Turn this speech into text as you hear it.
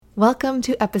Welcome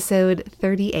to episode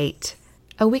 38.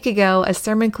 A week ago, a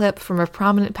sermon clip from a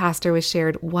prominent pastor was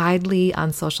shared widely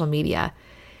on social media.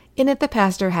 In it, the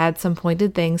pastor had some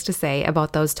pointed things to say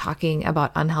about those talking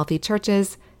about unhealthy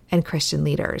churches and Christian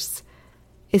leaders.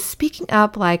 Is speaking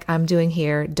up like I'm doing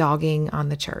here dogging on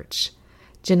the church?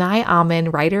 Jenai,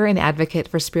 Auman, writer and advocate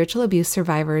for spiritual abuse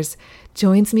survivors,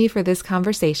 joins me for this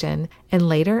conversation, and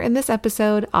later in this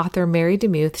episode, author Mary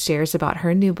DeMuth shares about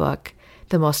her new book,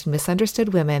 The Most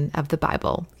Misunderstood Women of the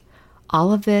Bible.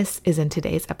 All of this is in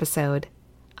today's episode.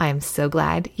 I am so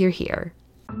glad you're here.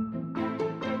 I'm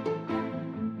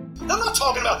not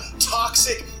talking about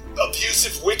toxic,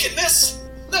 abusive wickedness.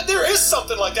 There is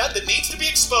something like that needs to be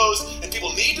exposed, and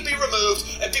people need to be removed,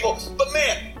 but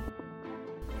man,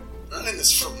 I'm not in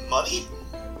this for money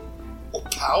or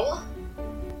power.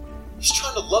 He's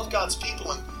trying to love God's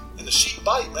people, and the sheep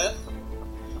bite, man.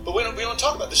 But we don't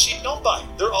talk about it. The sheep don't bite.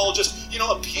 They're all just,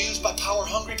 abused by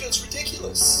power-hungry people. It's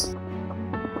ridiculous.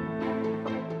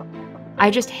 I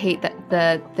just hate that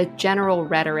the general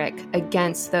rhetoric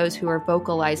against those who are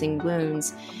vocalizing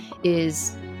wounds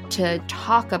is to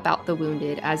talk about the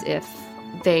wounded as if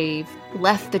they've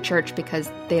left the church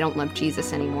because they don't love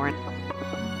Jesus anymore.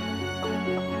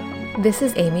 This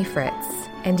is Amy Fritz,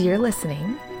 and you're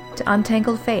listening to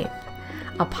Untangled Faith,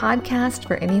 a podcast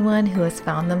for anyone who has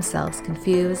found themselves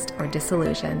confused or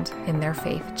disillusioned in their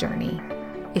faith journey.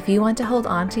 If you want to hold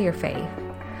on to your faith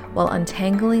while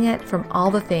untangling it from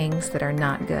all the things that are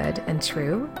not good and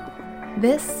true,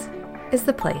 this is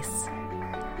the place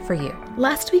for you.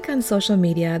 Last week on social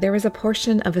media, there was a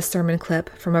portion of a sermon clip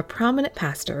from a prominent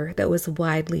pastor that was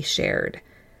widely shared.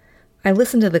 I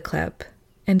listened to the clip,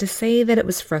 and to say that it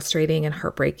was frustrating and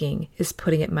heartbreaking is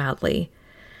putting it mildly.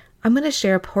 I'm going to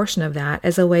share a portion of that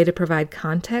as a way to provide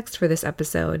context for this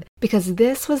episode, because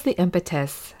this was the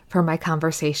impetus for my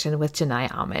conversation with Jenai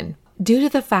Auman. Due to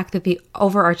the fact that the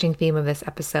overarching theme of this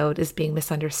episode is being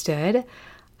misunderstood,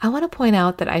 I want to point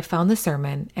out that I found the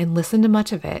sermon and listened to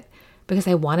much of it because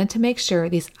I wanted to make sure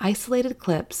these isolated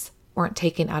clips weren't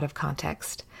taken out of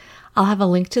context. I'll have a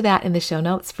link to that in the show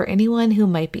notes for anyone who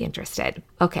might be interested.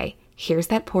 Okay, here's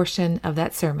that portion of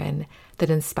that sermon that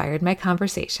inspired my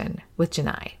conversation with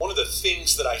Jenai. One of the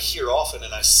things that I hear often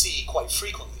and I see quite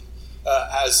frequently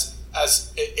as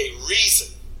a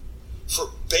reason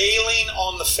for bailing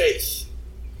on the faith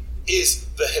is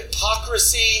the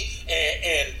hypocrisy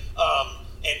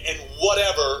and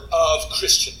whatever of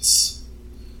Christians.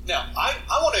 Now, I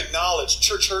want to acknowledge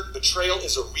church hurt, betrayal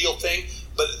is a real thing,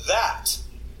 but that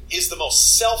is the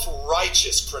most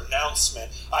self-righteous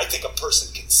pronouncement I think a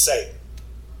person can say.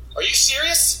 Are you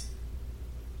serious?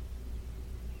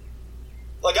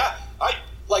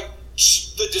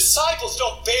 The disciples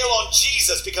don't bail on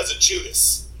Jesus because of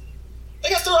Judas.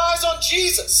 They got their eyes on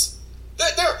Jesus.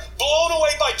 They're blown away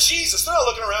by Jesus. They're not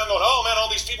looking around going, oh man, all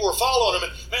these people were following him,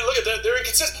 and man, look at that, they're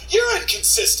inconsistent. You're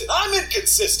inconsistent. I'm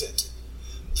inconsistent.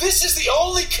 This is the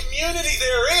only community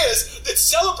there is that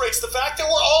celebrates the fact that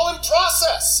we're all in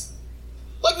process.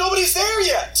 Like nobody's there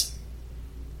yet.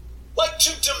 Like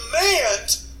to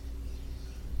demand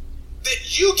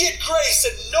that you get grace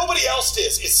and nobody else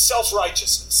is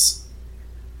self-righteousness.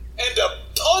 And to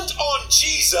punt on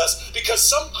Jesus because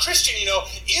some Christian,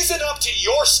 isn't up to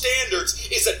your standards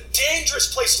is a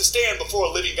dangerous place to stand before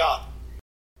a living God.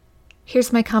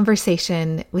 Here's my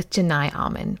conversation with Jenai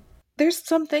Auman. There's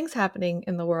some things happening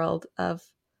in the world of,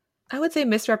 I would say,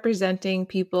 misrepresenting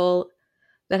people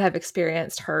that have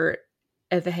experienced hurt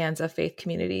at the hands of faith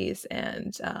communities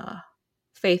and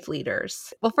faith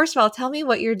leaders. Well, first of all, tell me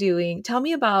what you're doing. Tell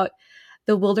me about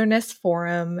the Wilderness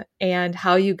Forum and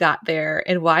how you got there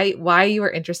and why you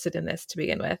were interested in this to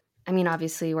begin with. I mean,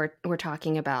 obviously, we're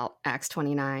talking about Acts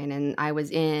 29, and I was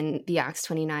in the Acts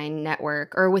 29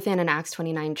 network or within an Acts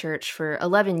 29 church for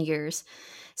 11 years.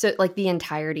 So like the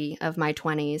entirety of my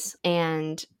 20s.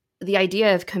 And the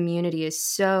idea of community is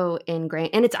so ingrained,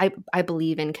 and I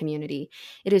believe in community.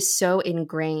 It is so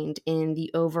ingrained in the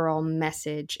overall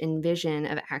message and vision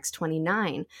of Acts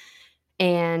 29.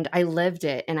 And I lived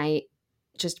it, and I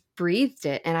just breathed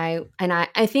it. And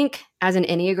I think as an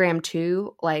Enneagram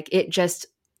 2, like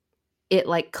it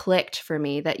like clicked for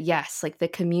me that yes, like the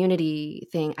community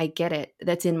thing, I get it.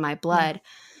 That's in my blood.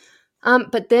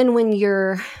 But then when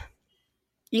you're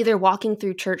either walking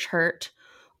through church hurt,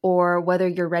 or whether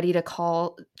you're ready to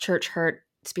call church hurt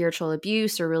spiritual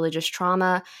abuse or religious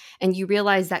trauma, and you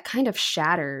realize that kind of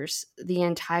shatters the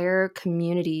entire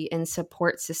community and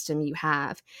support system you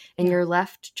have, and you're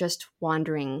left just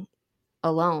wandering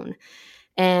alone.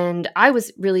 And I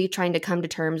was really trying to come to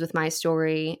terms with my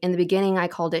story. In the beginning, I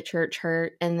called it church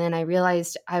hurt, and then I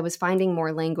realized I was finding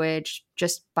more language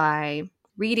just by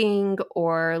reading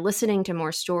or listening to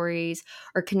more stories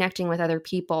or connecting with other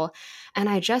people. And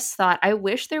I just thought, I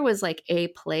wish there was like a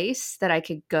place that I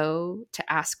could go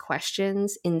to ask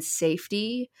questions in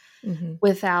safety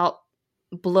without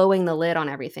blowing the lid on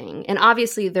everything. And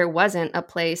obviously there wasn't a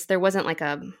place, there wasn't like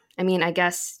I mean, I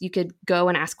guess you could go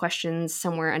and ask questions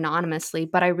somewhere anonymously,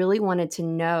 but I really wanted to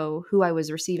know who I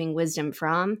was receiving wisdom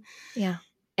from. Yeah.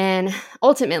 And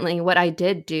ultimately what I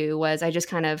did do was I just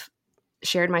kind of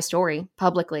shared my story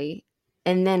publicly.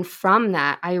 And then from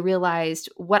that, I realized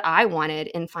what I wanted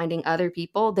in finding other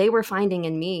people, they were finding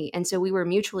in me. And so we were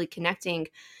mutually connecting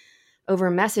over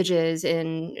messages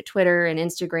in Twitter and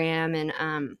Instagram.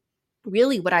 And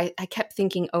really what I kept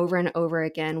thinking over and over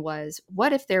again was,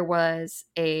 what if there was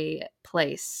a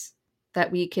place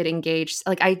that we could engage?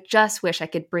 Like, I just wish I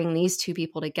could bring these two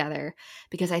people together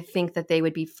because I think that they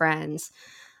would be friends.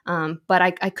 But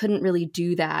I couldn't really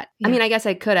do that. Yeah. I mean, I guess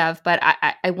I could have, but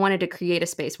I wanted to create a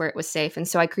space where it was safe. And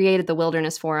so I created the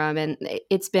Wilderness Forum, and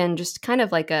it's been just kind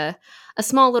of like a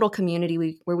small little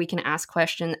community where we can ask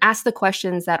the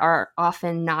questions that are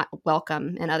often not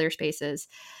welcome in other spaces.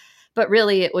 But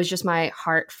really, it was just my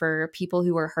heart for people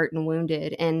who were hurt and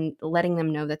wounded and letting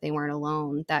them know that they weren't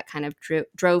alone. That kind of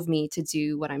drove me to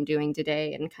do what I'm doing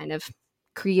today and kind of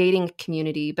creating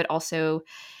community, but also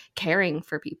caring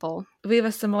for people. We have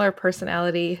a similar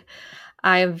personality.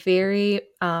 I am very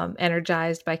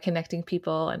energized by connecting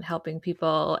people and helping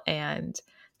people. And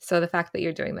so the fact that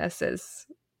you're doing this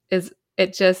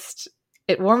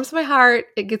it warms my heart.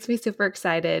 It gets me super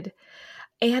excited.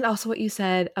 And also what you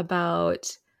said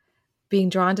about being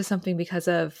drawn to something because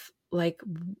of like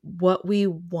what we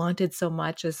wanted so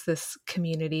much as this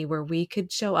community where we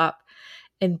could show up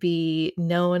and be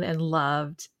known and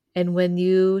loved. And when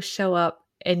you show up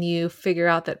and you figure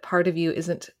out that part of you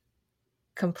isn't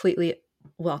completely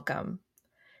welcome,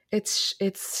 it's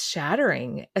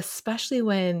shattering, especially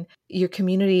when your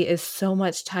community is so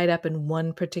much tied up in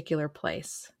one particular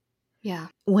place. Yeah.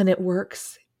 When it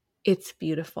works, it's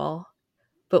beautiful.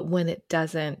 But when it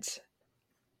doesn't,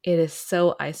 it is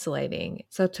so isolating.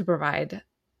 So to provide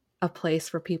a place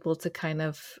for people to kind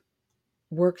of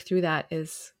work through that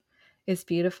is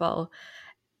beautiful.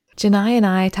 Jenai and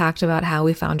I talked about how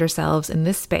we found ourselves in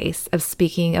this space of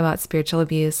speaking about spiritual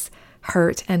abuse,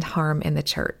 hurt, and harm in the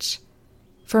church.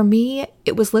 For me,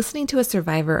 it was listening to a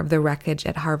survivor of the wreckage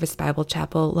at Harvest Bible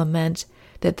Chapel lament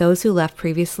that those who left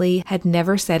previously had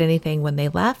never said anything when they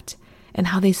left, and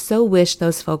how they so wished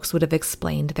those folks would have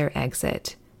explained their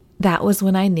exit. That was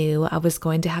when I knew I was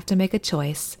going to have to make a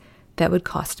choice that would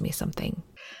cost me something.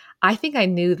 I think I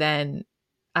knew then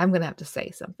I'm going to have to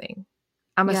say something.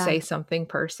 I'm a say something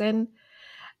person.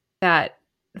 That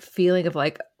feeling of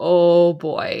like, oh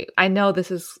boy, I know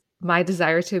this is my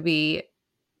desire to be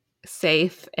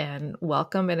safe and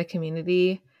welcome in a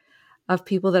community of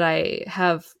people that I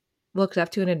have looked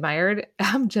up to and admired.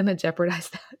 I'm going to jeopardize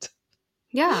that.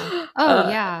 Yeah. Oh,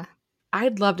 yeah.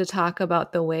 I'd love to talk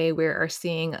about the way we are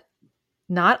seeing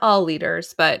not all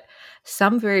leaders, but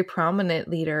some very prominent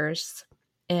leaders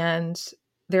and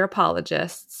their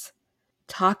apologists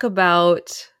talk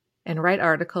about and write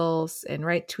articles and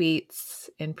write tweets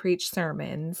and preach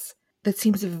sermons that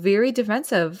seems very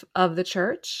defensive of the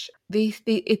church.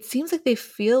 It seems like they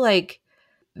feel like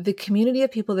the community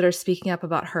of people that are speaking up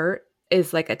about hurt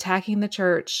is like attacking the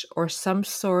church or some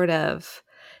sort of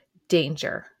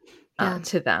danger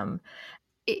to them.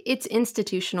 It's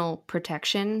institutional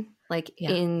protection,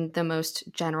 in the most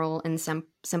general and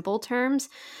simple terms.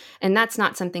 And that's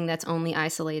not something that's only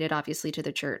isolated, obviously, to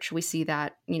the church. We see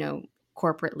that,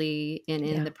 corporately and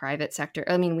in the private sector.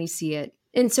 I mean, we see it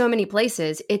in so many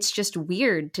places. It's just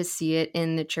weird to see it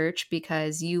in the church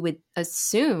because you would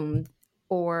assume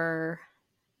or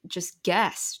just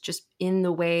guess, just in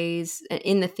the ways,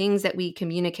 in the things that we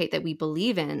communicate that we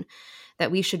believe in,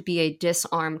 that we should be a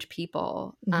disarmed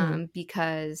people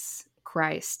because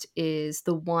Christ is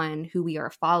the one who we are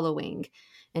following,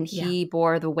 and he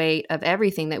bore the weight of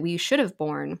everything that we should have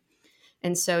borne.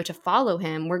 And so to follow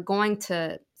him, we're going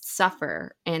to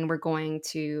suffer and we're going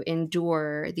to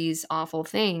endure these awful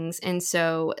things. And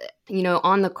so,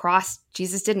 on the cross,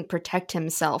 Jesus didn't protect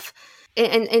himself.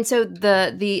 And so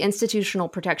the institutional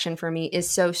protection for me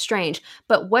is so strange.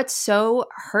 But what's so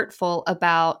hurtful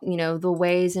about, the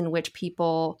ways in which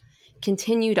people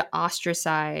continue to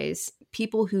ostracize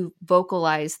people who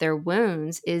vocalize their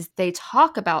wounds is they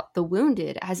talk about the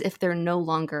wounded as if they're no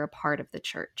longer a part of the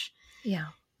church. Yeah.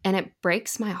 And it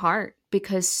breaks my heart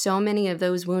because so many of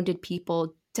those wounded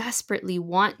people desperately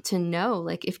want to know,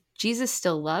 if Jesus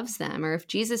still loves them or if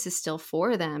Jesus is still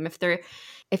for them, if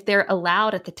they're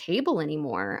allowed at the table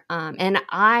anymore. And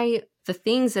I the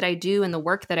things that I do and the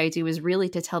work that I do is really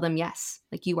to tell them, yes,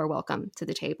 like you are welcome to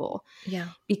the table. Yeah.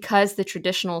 Because the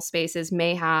traditional spaces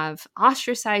may have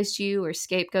ostracized you or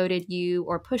scapegoated you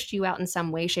or pushed you out in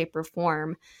some way, shape, or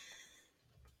form,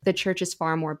 the church is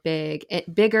far more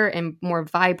bigger and more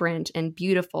vibrant and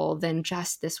beautiful than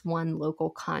just this one local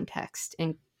context.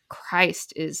 And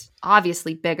Christ is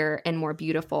obviously bigger and more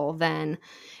beautiful than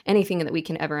anything that we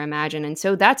can ever imagine. And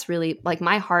so that's really like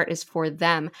my heart is for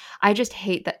them. I just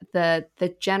hate that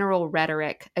the general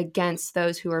rhetoric against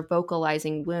those who are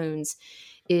vocalizing wounds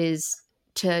is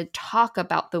to talk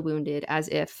about the wounded as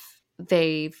if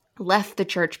they've left the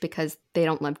church because they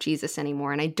don't love Jesus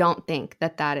anymore. And I don't think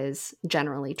that that is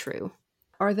generally true.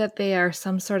 Or that they are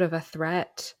some sort of a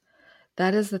threat.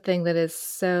 That is the thing that is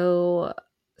so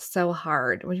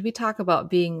hard. When we talk about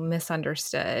being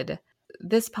misunderstood,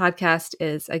 this podcast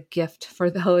is a gift for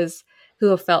those who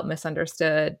have felt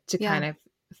misunderstood to kind of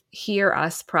hear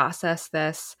us process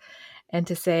this and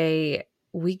to say,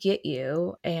 we get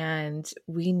you and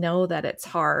we know that it's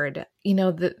hard. You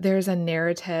know, there's a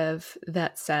narrative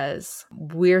that says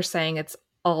we're saying it's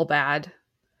all bad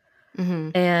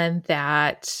and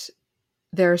that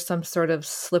there's some sort of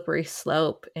slippery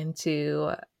slope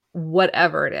into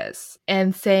whatever it is,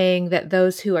 and saying that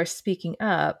those who are speaking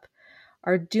up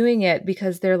are doing it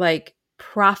because they're like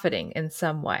profiting in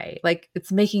some way, like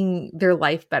it's making their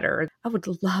life better. I would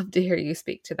love to hear you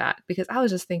speak to that, because I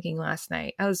was just thinking last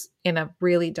night, I was in a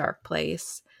really dark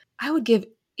place. I would give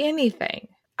anything.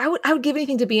 I would give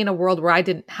anything to be in a world where I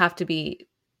didn't have to be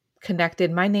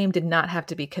connected. My name did not have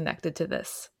to be connected to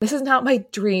this. This is not my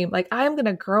dream. Like, I am going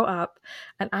to grow up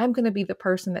and I'm going to be the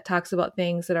person that talks about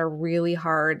things that are really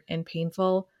hard and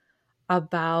painful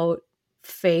about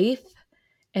faith,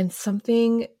 and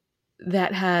something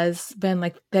that has been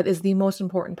like, that is the most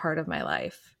important part of my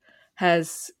life,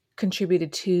 has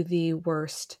contributed to the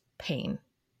worst pain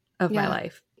of my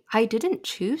life. I didn't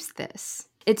choose this.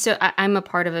 I'm a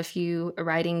part of a few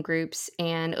writing groups,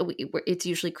 and it's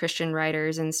usually Christian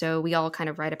writers. And so we all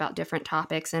kind of write about different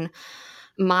topics. And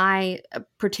my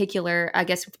particular, I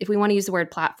guess if we want to use the word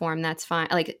platform, that's fine.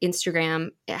 Like Instagram,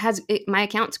 my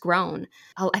account's grown.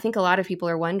 I think a lot of people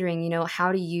are wondering, you know,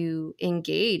 how do you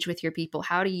engage with your people?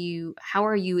 How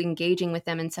are you engaging with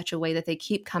them in such a way that they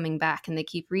keep coming back and they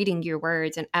keep reading your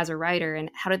words, and as a writer, and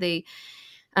how do they,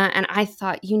 and I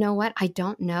thought, you know what? I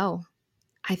don't know.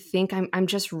 I think I'm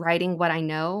just writing what I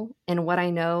know, and what I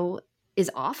know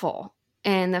is awful.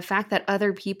 And the fact that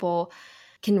other people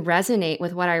can resonate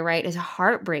with what I write is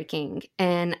heartbreaking.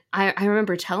 And I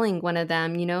remember telling one of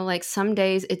them, you know, like some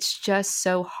days it's just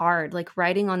so hard. Like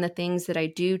writing on the things that I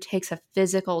do takes a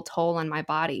physical toll on my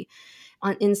body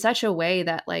in such a way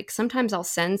that like sometimes I'll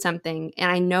send something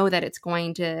and I know that it's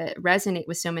going to resonate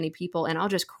with so many people, and I'll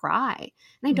just cry.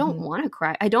 And I don't want to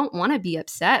cry. I don't want to be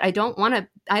upset. I don't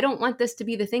want this to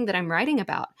be the thing that I'm writing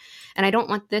about. And I don't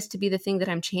want this to be the thing that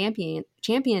I'm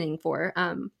championing for.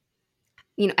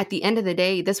 You know, at the end of the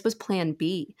day, this was plan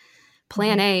B.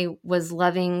 Plan A was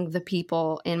loving the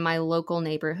people in my local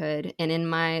neighborhood and in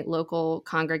my local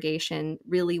congregation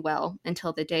really well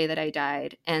until the day that I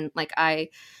died. And like I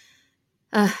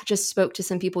just spoke to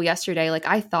some people yesterday. Like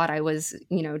I thought I was,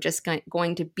 you know, just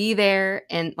going to be there,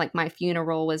 and like my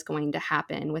funeral was going to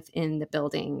happen within the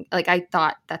building. Like I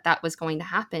thought that was going to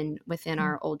happen within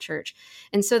our old church.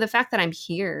 And so the fact that I'm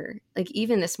here, like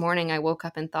even this morning, I woke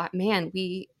up and thought, man,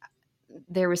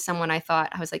 there was someone I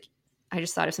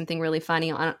just thought of something really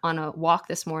funny on a walk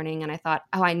this morning. And I thought,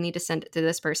 oh, I need to send it to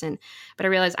this person. But I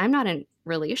realized I'm not in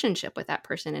relationship with that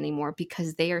person anymore,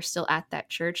 because they are still at that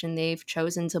church and they've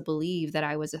chosen to believe that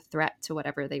I was a threat to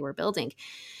whatever they were building.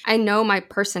 I know my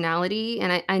personality,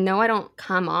 and I know I don't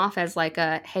come off as like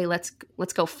a, hey, let's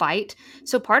go fight.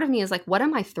 So part of me is like, what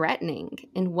am I threatening?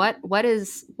 And what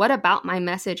about my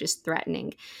message is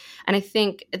threatening? And I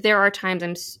think there are times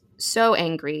I'm so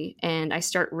angry and I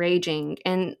start raging,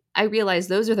 and I realize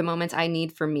those are the moments I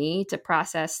need for me to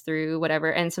process through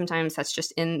whatever. And sometimes that's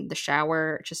just in the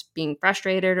shower, just being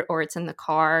frustrated, or it's in the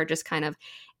car, just kind of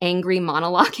angry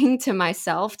monologuing to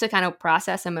myself to kind of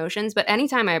process emotions. But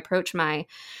anytime I approach my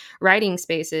writing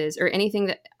spaces or anything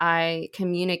that I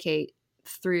communicate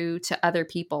through to other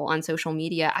people on social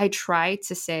media, I try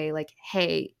to say like,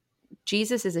 hey,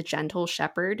 Jesus is a gentle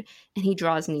shepherd and he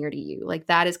draws near to you. Like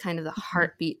that is kind of the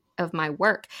heartbeat of my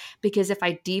work. Because if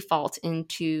I default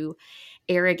into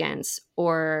arrogance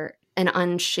or an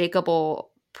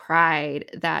unshakable pride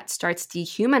that starts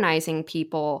dehumanizing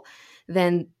people,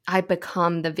 then I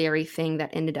become the very thing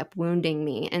that ended up wounding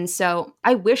me. And so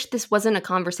I wish this wasn't a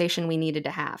conversation we needed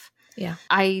to have. Yeah.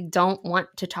 I don't want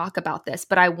to talk about this,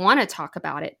 but I want to talk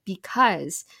about it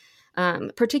because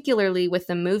particularly with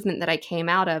the movement that I came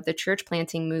out of, the church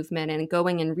planting movement, and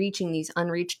going and reaching these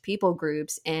unreached people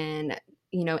groups and,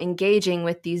 engaging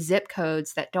with these zip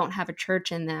codes that don't have a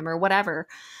church in them or whatever.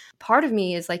 Part of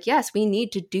me is like, yes, we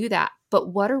need to do that.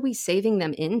 But what are we saving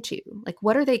them into? Like,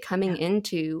 what are they coming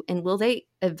into? And will they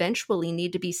eventually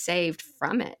need to be saved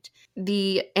from it?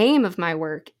 The aim of my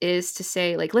work is to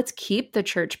say, like, let's keep the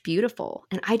church beautiful.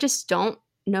 And I just don't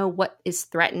know what is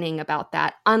threatening about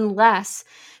that unless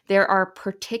there are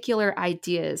particular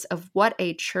ideas of what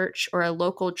a church or a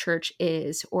local church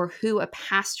is, or who a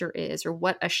pastor is, or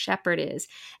what a shepherd is,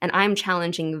 and I'm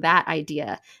challenging that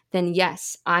idea, then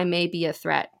yes, I may be a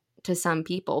threat to some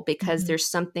people because there's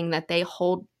something that they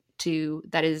hold to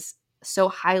that is so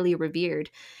highly revered,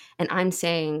 and I'm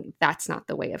saying that's not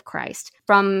the way of Christ.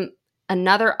 From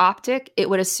another optic, it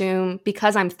would assume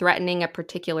because I'm threatening a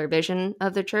particular vision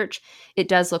of the church, it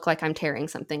does look like I'm tearing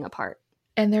something apart.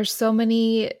 And there's so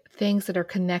many things that are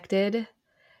connected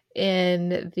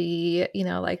in the,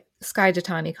 like Skye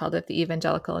Jitani called it the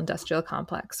evangelical industrial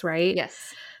complex, right?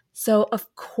 Yes. So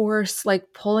of course,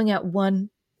 like pulling at one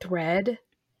thread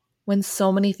when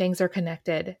so many things are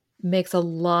connected makes a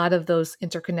lot of those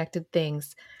interconnected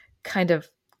things kind of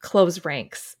close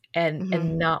ranks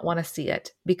and not want to see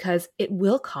it, because it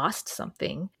will cost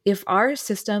something. If our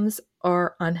systems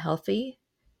are unhealthy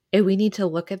and we need to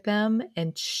look at them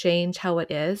and change how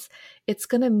it is, it's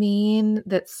going to mean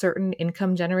that certain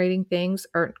income generating things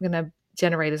aren't going to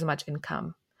generate as much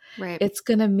income. Right. It's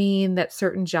going to mean that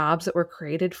certain jobs that were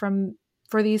created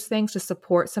for these things to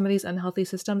support some of these unhealthy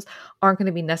systems aren't going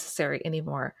to be necessary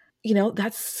anymore.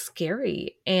 That's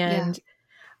scary. And,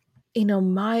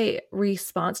 my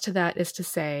response to that is to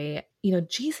say,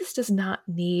 Jesus does not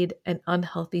need an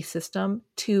unhealthy system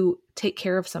to take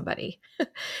care of somebody.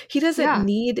 He doesn't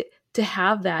need to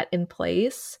have that in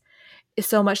place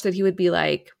so much that he would be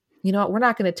like, you know what, we're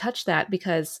not going to touch that,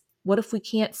 because what if we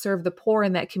can't serve the poor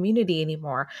in that community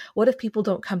anymore? What if people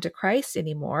don't come to Christ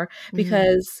anymore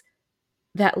because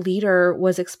that leader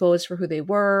was exposed for who they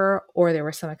were, or there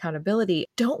was some accountability?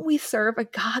 Don't we serve a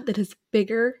God that is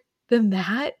bigger than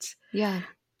that? Yeah.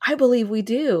 I believe we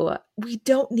do. We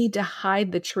don't need to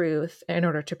hide the truth in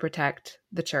order to protect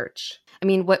the church. I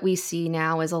mean, what we see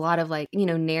now is a lot of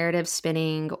narrative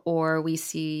spinning, or we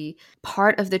see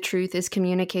part of the truth is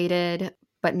communicated,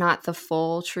 but not the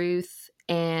full truth.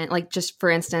 And just for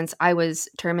instance, I was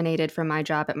terminated from my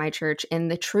job at my church, and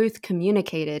the truth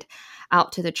communicated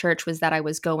out to the church was that I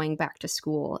was going back to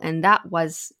school. And that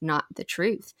was not the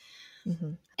truth.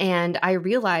 And I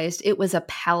realized it was a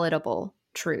palatable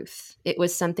truth. It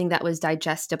was something that was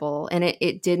digestible, and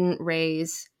it didn't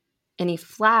raise any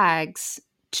flags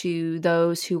to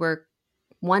those who were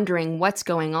wondering what's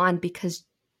going on, because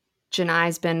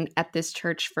Jenai's been at this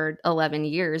church for 11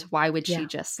 years. Why would she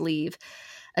just leave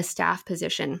a staff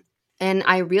position? And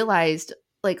I realized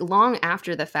long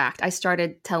after the fact, I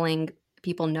started telling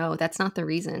people, no, that's not the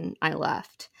reason I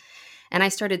left. And I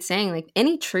started saying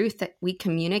any truth that we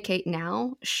communicate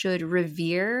now should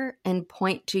revere and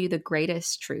point to the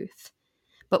greatest truth.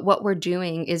 But what we're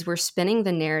doing is we're spinning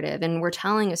the narrative, and we're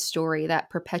telling a story that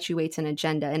perpetuates an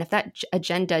agenda. And if that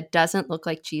agenda doesn't look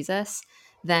like Jesus,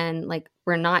 then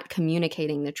we're not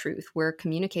communicating the truth. We're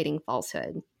communicating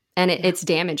falsehood. And it's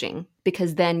damaging,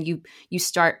 because then you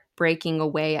start breaking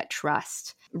away at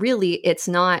trust. Really, it's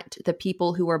not the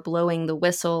people who are blowing the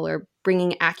whistle or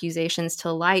bringing accusations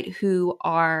to light who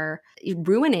are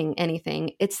ruining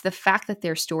anything. It's the fact that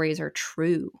their stories are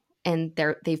true and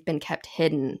they've been kept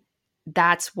hidden.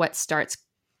 That's what starts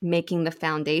making the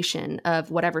foundation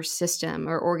of whatever system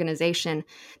or organization,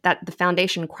 that the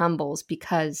foundation crumbles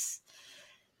because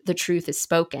the truth is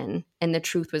spoken, and the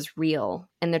truth was real,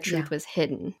 and the truth was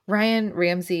hidden. Ryan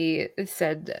Ramsey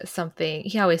said something.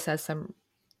 He always says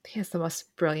he has the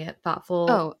most brilliant,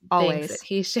 thoughtful things that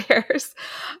he shares.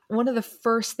 One of the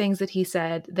first things that he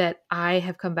said that I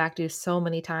have come back to so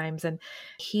many times, and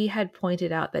he had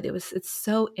pointed out that it's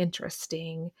so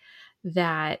interesting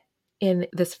that in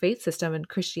this faith system in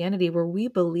Christianity, where we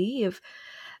believe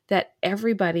that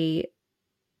everybody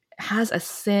has a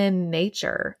sin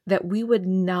nature, that we would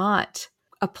not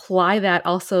apply that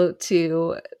also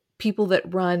to people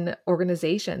that run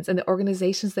organizations and the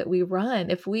organizations that we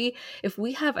run. If we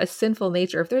have a sinful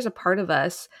nature, if there's a part of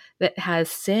us that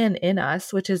has sin in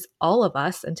us, which is all of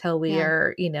us until we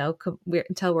are,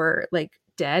 until we're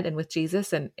dead and with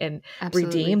Jesus and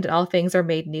redeemed, and all things are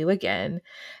made new again.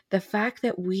 The fact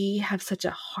that we have such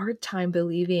a hard time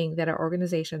believing that our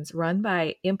organizations run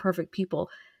by imperfect people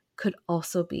could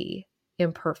also be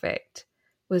imperfect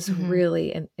was Mhm.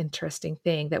 really an interesting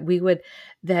thing,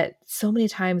 that so many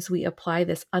times we apply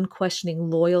this unquestioning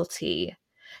loyalty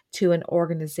to an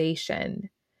organization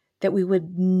that we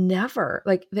would never,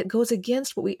 like, that goes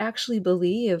against what we actually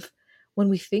believe when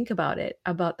we think about it,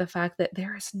 about the fact that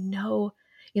there is no,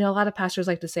 a lot of pastors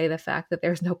like to say the fact that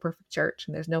there's no perfect church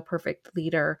and there's no perfect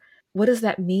leader. What does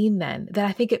that mean then? That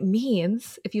I think it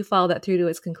means, if you follow that through to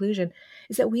its conclusion,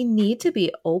 is that we need to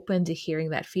be open to hearing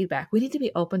that feedback. We need to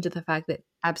be open to the fact that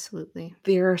Absolutely.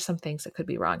 there are some things that could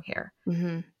be wrong here.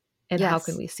 Mhm. And how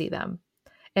can Yes. we see them?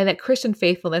 And that Christian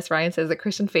faithfulness, Ryan says that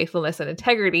Christian faithfulness and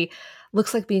integrity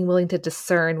looks like being willing to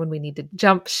discern when we need to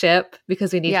jump ship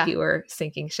because we need Yeah. fewer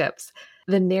sinking ships.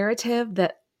 The narrative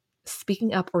that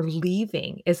speaking up or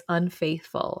leaving is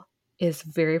unfaithful is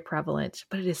very prevalent,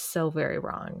 but it is so very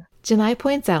wrong. Jenai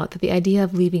points out that the idea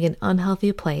of leaving an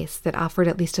unhealthy place that offered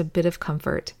at least a bit of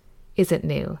comfort isn't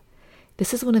new.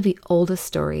 This is one of the oldest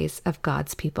stories of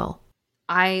God's people.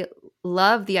 I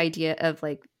love the idea of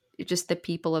like just the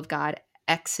people of God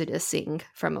exodusing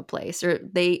from a place, or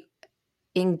they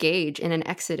engage in an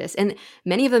exodus. And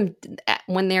many of them,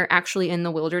 when they're actually in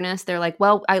the wilderness, they're like,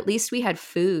 well, at least we had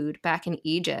food back in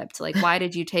Egypt. Like, why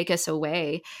did you take us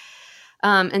away?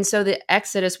 And so the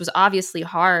exodus was obviously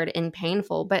hard and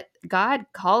painful, but God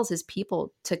calls his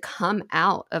people to come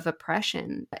out of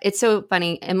oppression. It's so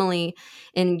funny, Emily,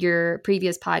 in your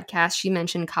previous podcast, she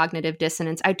mentioned cognitive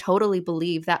dissonance. I totally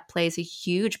believe that plays a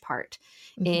huge part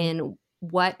in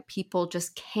what people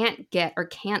just can't get or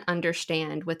can't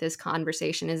understand with this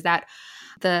conversation, is that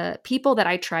the people that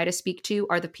I try to speak to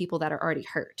are the people that are already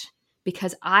hurt.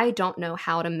 Because I don't know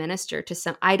how to minister to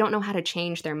some, I don't know how to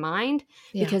change their mind,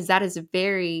 because that is a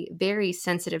very, very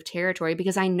sensitive territory,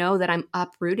 because I know that I'm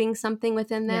uprooting something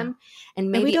within them.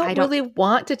 And maybe we don't I don't really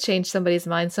want to change somebody's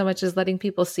mind so much as letting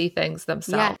people see things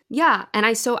themselves. Yeah. And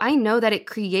I know that it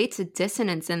creates a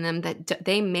dissonance in them that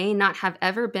they may not have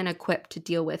ever been equipped to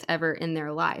deal with ever in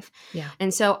their life. Yeah.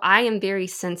 And so I am very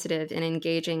sensitive in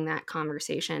engaging that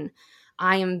conversation.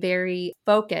 I am very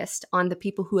focused on the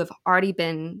people who have already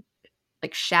been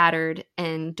like shattered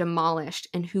and demolished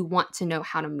and who want to know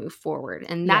how to move forward.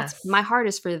 And that's my heart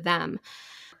is for them.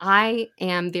 I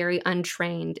am very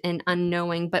untrained and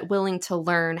unknowing, but willing to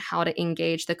learn how to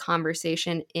engage the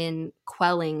conversation in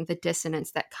quelling the dissonance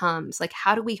that comes. Like,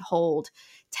 how do we hold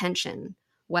tension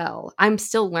well? I'm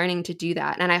still learning to do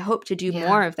that. And I hope to do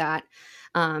more of that.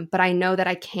 But I know that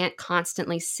I can't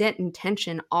constantly sit in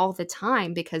tension all the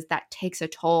time, because that takes a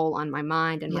toll on my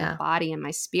mind and my body and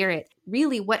my spirit.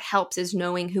 Really, what helps is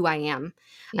knowing who I am.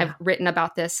 I've written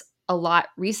about this a lot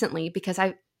recently, because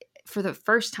for the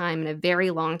first time in a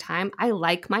very long time, I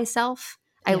like myself.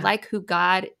 I like who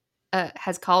God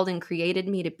has called and created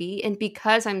me to be. And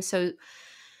because I'm so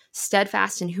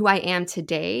steadfast in who I am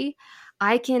today,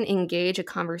 I can engage a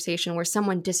conversation where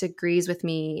someone disagrees with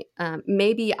me.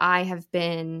 Maybe I have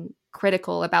been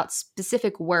critical about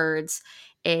specific words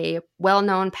a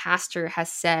well-known pastor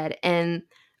has said, and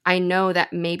I know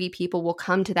that maybe people will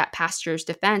come to that pastor's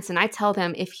defense, and I tell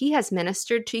them, if he has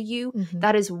ministered to you,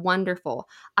 that is wonderful.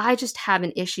 I just have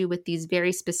an issue with these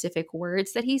very specific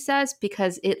words that he says,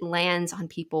 because it lands on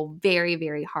people very,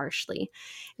 very harshly,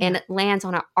 and it lands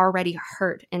on already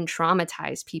hurt and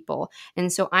traumatized people.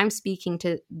 And so I'm speaking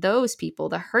to those people,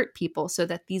 the hurt people, so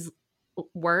that these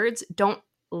words don't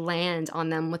land on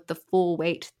them with the full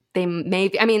weight. They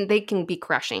they can be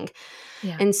crushing.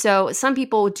 And so some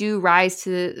people do rise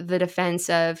to the defense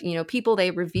of, people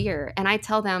they revere. And I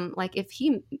tell them, like,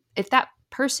 if that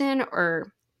person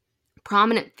or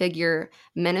prominent figure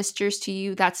ministers to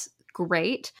you, that's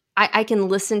great. I can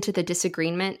listen to the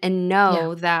disagreement and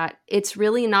know that it's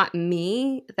really not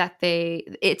me, that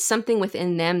it's something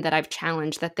within them that I've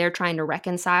challenged, that they're trying to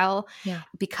reconcile.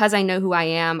 Because I know who I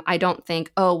am, I don't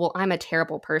think, oh, well, I'm a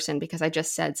terrible person because I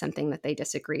just said something that they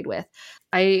disagreed with.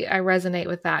 I resonate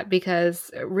with that,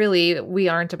 because really we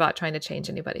aren't about trying to change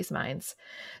anybody's minds.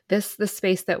 The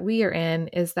space that we are in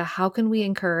is how can we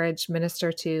encourage,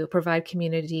 minister to, provide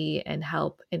community and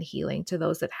help and healing to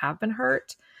those that have been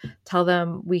hurt. Tell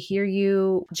them, we hear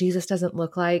you. Jesus doesn't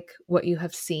look like what you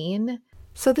have seen.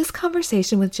 So this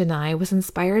conversation with Jenai was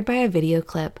inspired by a video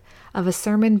clip of a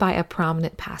sermon by a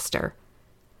prominent pastor.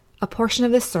 A portion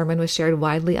of this sermon was shared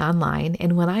widely online,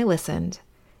 and when I listened,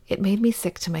 it made me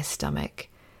sick to my stomach.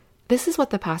 This is what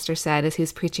the pastor said as he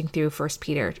was preaching through 1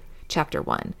 Peter chapter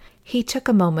 1. He took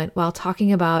a moment while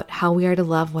talking about how we are to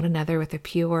love one another with a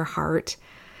pure heart,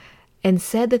 and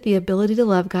said that the ability to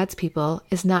love God's people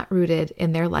is not rooted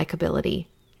in their likability.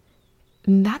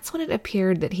 And that's when it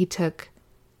appeared that he took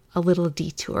a little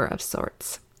detour of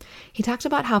sorts. He talked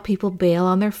about how people bail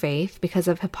on their faith because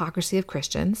of hypocrisy of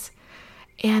Christians,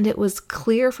 And it was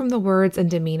clear from the words and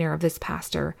demeanor of this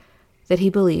pastor that he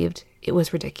believed it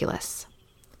was ridiculous.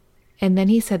 And then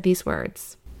he said these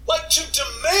words. Like, to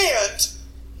demand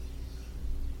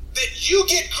that you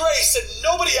get grace and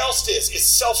nobody else is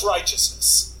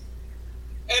self-righteousness.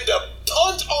 And to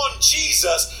punt on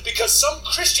Jesus because some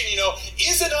Christian,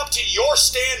 isn't up to your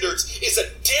standards is a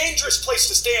dangerous place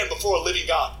to stand before a living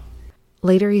God.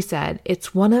 Later he said,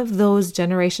 it's one of those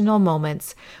generational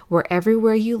moments where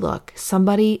everywhere you look,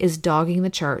 somebody is dogging the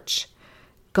church.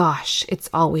 Gosh, it's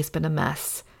always been a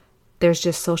mess. There's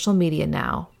just social media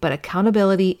now, but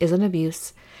accountability isn't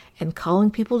abuse, and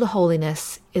calling people to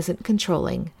holiness isn't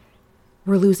controlling.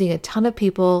 We're losing a ton of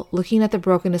people looking at the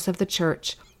brokenness of the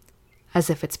church as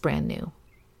if it's brand new.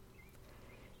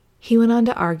 He went on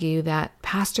to argue that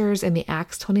pastors in the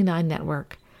Acts 29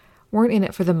 network weren't in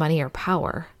it for the money or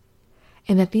power,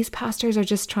 and that these pastors are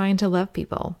just trying to love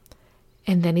people.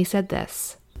 And then he said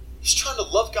this. He's trying to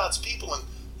love God's people,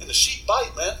 and the sheep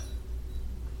bite, man.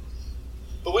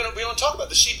 But we don't talk about it.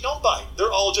 The sheep don't bite.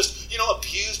 They're all just,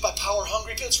 abused by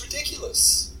power-hungry people. It's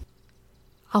ridiculous.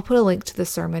 I'll put a link to the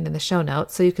sermon in the show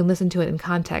notes so you can listen to it in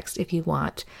context if you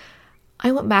want.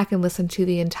 I went back and listened to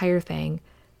the entire thing.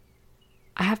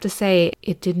 I have to say,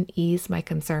 it didn't ease my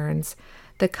concerns.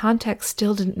 The context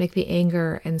still didn't make the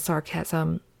anger and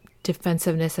sarcasm,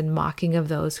 defensiveness and mocking of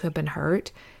those who have been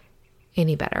hurt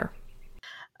any better.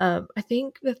 I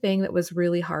think the thing that was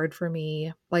really hard for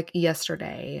me, like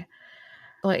yesterday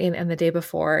and the day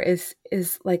before, is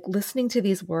like listening to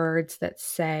these words that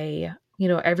say,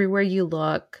 everywhere you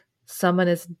look, someone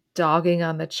is dogging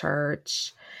on the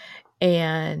church,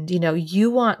 and, you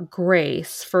want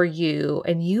grace for you,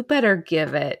 and you better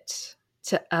give it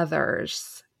to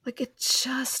others. Like, it's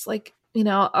just like,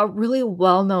 a really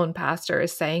well-known pastor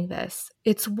is saying this.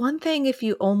 It's one thing if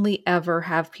you only ever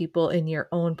have people in your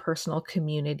own personal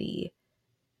community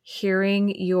hearing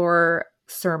your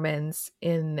sermons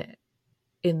in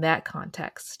that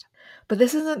context. But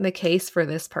this isn't the case for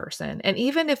this person. And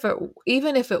even if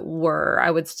it were,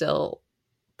 I would still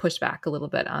push back a little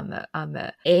bit on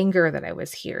the anger that I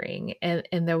was hearing and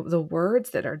the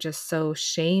words that are just so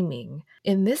shaming.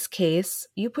 In this case,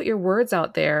 you put your words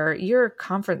out there, you're a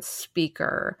conference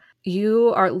speaker,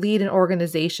 you lead an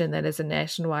organization that is a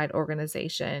nationwide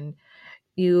organization,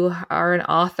 you are an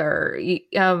author,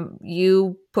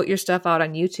 you put your stuff out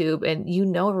on YouTube and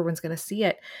everyone's going to see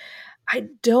it. I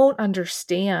don't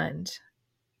understand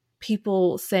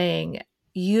people saying,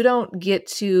 you don't get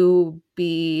to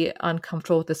be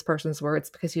uncomfortable with this person's words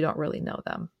because you don't really know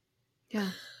them. Yeah.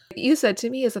 You said to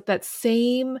me is that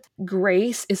same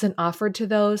grace isn't offered to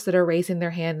those that are raising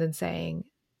their hand and saying,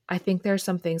 I think there's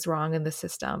some things wrong in the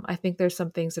system. I think there's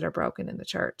some ththings that are broken in the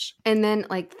church. And then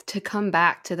to come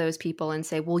back to those people and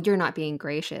say, well, you're not being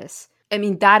gracious. I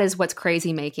mean, that is what's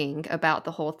crazy making about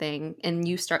the whole thing. And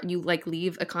you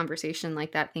leave a conversation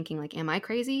like that thinking like, am I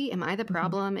crazy? Am I the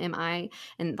problem? Am I?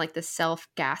 And the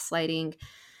self-gaslighting.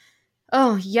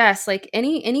 Oh, yes. Like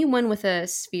anyone with a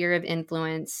sphere of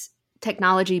influence,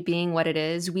 technology being what it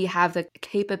is, we have the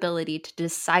capability to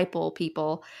disciple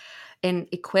people and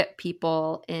equip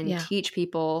people and teach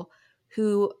people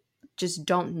who just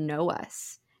don't know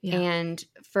us. Yeah. And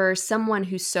for someone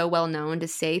who's so well known to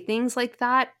say things like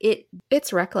that,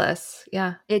 it's reckless.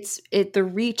 Yeah. The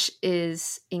reach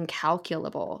is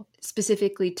incalculable.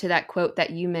 Specifically to that quote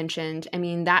that you mentioned, I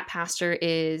mean, that pastor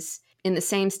is in the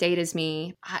same state as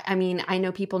me. I mean, I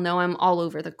know people know him all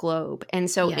over the globe. And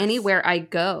so anywhere I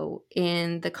go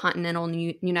in the continental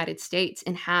United States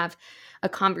and have a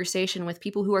conversation with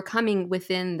people who are coming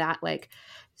within that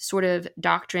sort of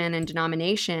doctrine and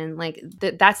denomination,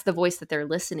 that's the voice that they're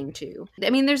listening to. I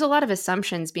mean, there's a lot of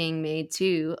assumptions being made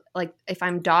too. Like if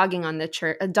I'm dogging on the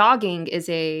church, dogging it's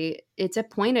a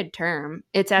pointed term.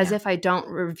 It's as if I don't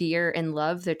revere and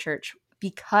love the church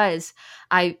because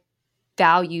I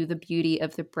value the beauty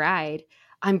of the bride.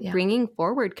 I'm bringing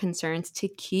forward concerns to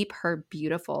keep her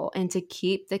beautiful and to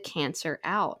keep the cancer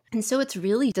out. And so it's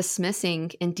really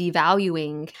dismissing and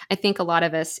devaluing. I think a lot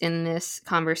of us in this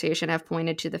conversation have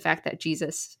pointed to the fact that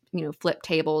Jesus, flipped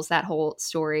tables, that whole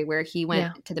story where he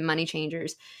went to the money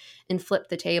changers and flipped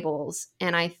the tables.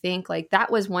 And I think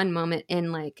that was one moment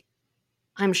in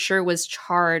I'm sure was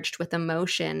charged with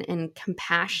emotion and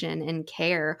compassion and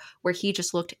care where he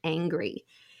just looked angry.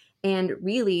 And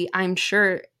really, I'm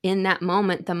sure in that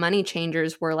moment, the money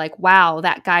changers were like, wow,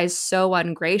 that guy's so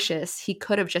ungracious. He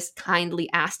could have just kindly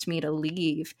asked me to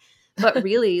leave. But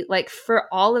really, for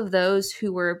all of those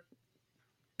who were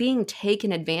being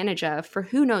taken advantage of for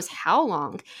who knows how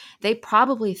long, they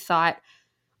probably thought,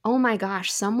 oh my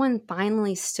gosh, someone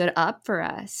finally stood up for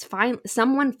us.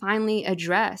 Someone finally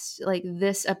addressed like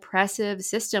this oppressive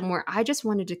system where I just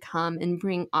wanted to come and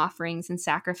bring offerings and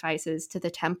sacrifices to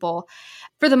the temple.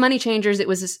 For the money changers, it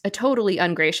was a totally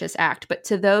ungracious act, but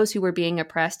to those who were being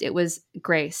oppressed, it was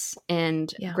grace,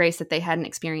 and grace that they hadn't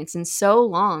experienced in so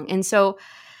long. And so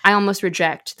I almost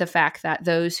reject the fact that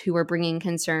those who were bringing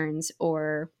concerns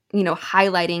or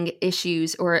highlighting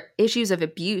issues or issues of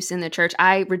abuse in the church,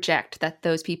 I reject that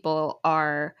those people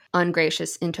are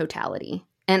ungracious in totality.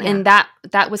 And that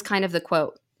was kind of the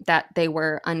quote, that they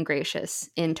were ungracious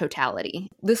in totality.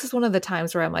 This is one of the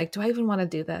times where I'm like, do I even want to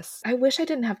do this? I wish I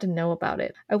didn't have to know about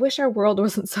it. I wish our world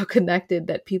wasn't so connected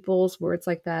that people's words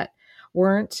like that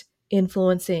weren't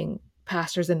influencing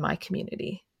pastors in my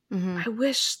community. I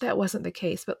wish that wasn't the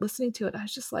case, but listening to it, I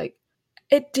was just like,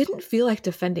 it didn't feel like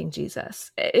defending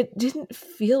Jesus. It didn't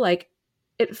feel like,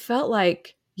 it felt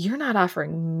like, you're not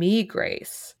offering me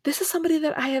grace. This is somebody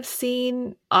that I have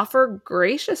seen offer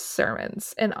gracious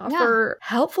sermons and offer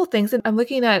helpful things. And I'm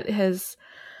looking at his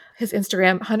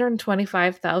Instagram,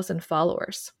 125,000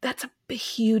 followers. That's a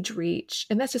huge reach.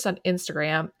 And that's just on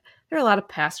Instagram. There are a lot of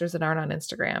pastors that aren't on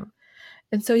Instagram.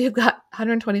 And so you've got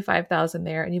 125,000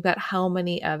 there, and you've got how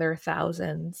many other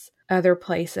thousands other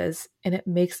places. And it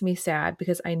makes me sad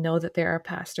because I know that there are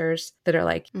pastors that are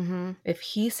like, if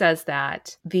he says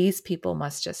that, these people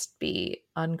must just be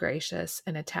ungracious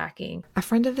and attacking. A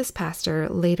friend of this pastor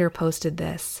later posted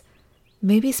this: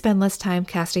 maybe spend less time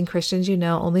casting Christians you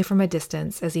know only from a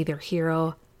distance as either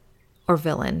hero or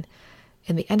villain.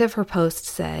 And the end of her post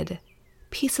said,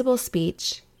 peaceable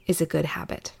speech is a good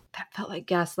habit. That felt like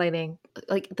gaslighting.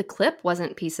 Like the clip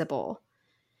wasn't peaceable.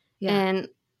 Yeah. And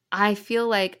I feel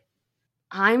like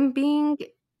I'm being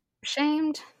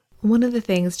shamed. One of the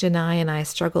things Jenai and I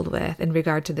struggled with in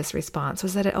regard to this response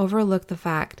was that it overlooked the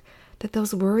fact that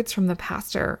those words from the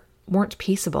pastor weren't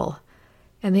peaceable.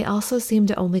 And they also seem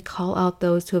to only call out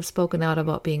those who have spoken out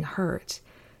about being hurt.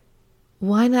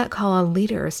 Why not call on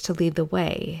leaders to lead the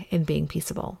way in being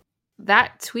peaceable?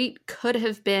 That tweet could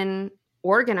have been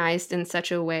organized in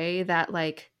such a way that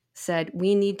said,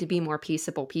 we need to be more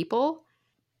peaceable people,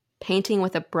 painting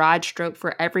with a broad stroke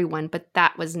for everyone, but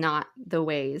that was not the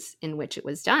ways in which it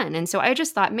was done. And so I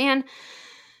just thought, man,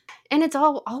 and it's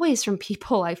always from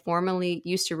people I formerly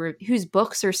used to whose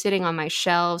books are sitting on my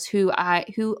shelves, who I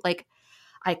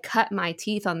cut my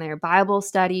teeth on their Bible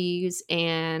studies,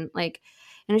 and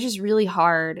it's just really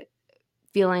hard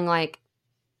feeling like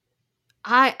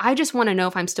I just want to know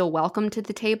if I'm still welcome to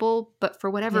the table, but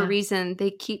for whatever reason, they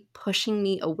keep pushing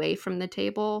me away from the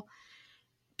table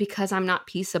because I'm not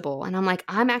peaceable. And I'm like,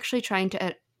 I'm actually trying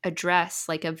to address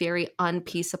a very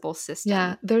unpeaceable system.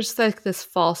 Yeah, there's this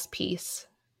false peace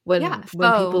when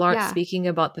people aren't speaking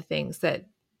about the things that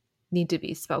need to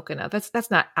be spoken of. That's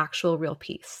not actual real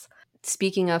peace.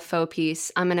 Speaking of faux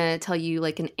peace, I'm going to tell you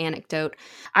an anecdote.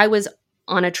 I was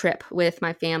on a trip with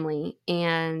my family,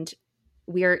 and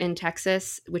we're in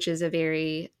Texas, which is a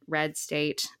very red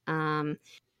state.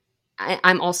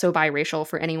 I'm also biracial,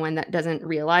 for anyone that doesn't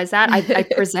realize that. I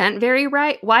present very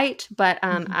white, but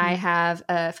I have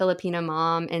a Filipino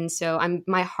mom. And so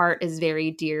my heart is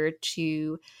very dear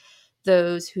to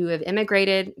those who have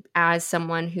immigrated, as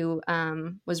someone who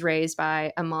was raised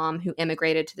by a mom who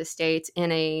immigrated to the States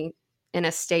in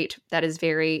a state that has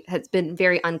been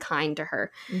very unkind to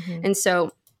her. And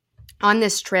so on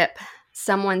this trip,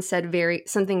 someone said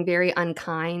something very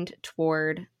unkind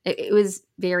toward it was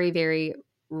very, very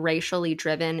racially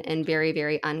driven and very,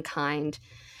 very unkind.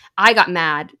 I got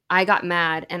mad,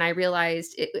 and I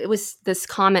realized it was, this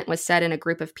comment was said in a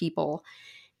group of people,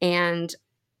 and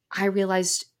I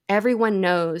realized everyone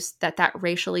knows that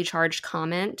racially charged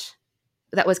comment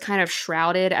that was kind of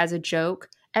shrouded as a joke,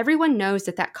 everyone knows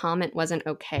that comment wasn't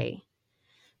okay.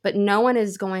 But no one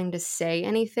is going to say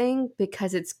anything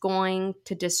because it's going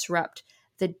to disrupt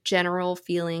the general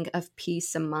feeling of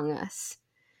peace among us.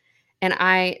 And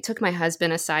I took my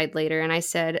husband aside later, and I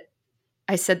said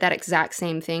that exact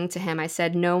same thing to him. I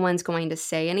said, no one's going to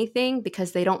say anything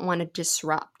because they don't want to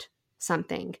disrupt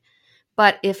something.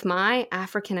 But if my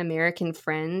African American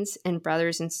friends and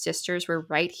brothers and sisters were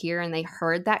right here and they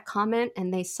heard that comment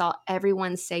and they saw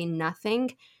everyone say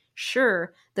nothing,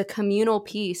 sure, the communal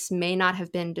peace may not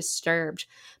have been disturbed,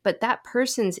 but that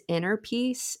person's inner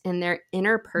peace and their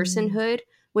inner personhood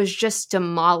was just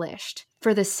demolished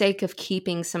for the sake of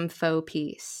keeping some faux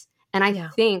peace. And I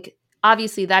think,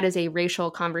 obviously, that is a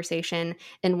racial conversation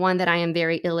and one that I am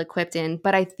very ill-equipped in,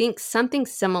 but I think something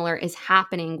similar is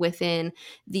happening within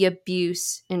the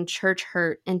abuse and church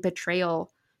hurt and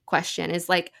betrayal question. Is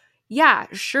yeah,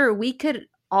 sure, we could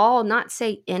all not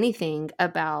say anything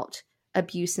about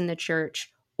abuse in the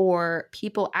church or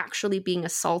people actually being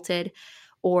assaulted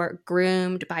or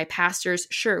groomed by pastors,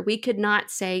 sure, we could not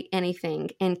say anything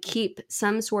and keep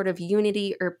some sort of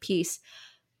unity or peace,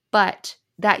 but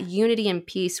that unity and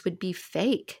peace would be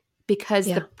fake because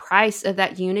the price of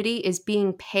that unity is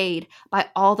being paid by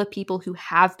all the people who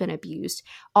have been abused,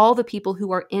 all the people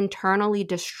who are internally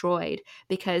destroyed,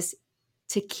 because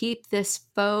to keep this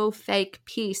faux fake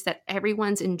peace that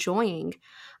everyone's enjoying,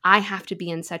 I have to be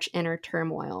in such inner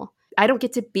turmoil. I don't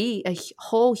get to be a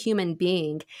whole human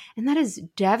being. And that is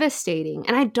devastating.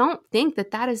 And I don't think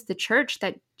that that is the church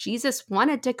that Jesus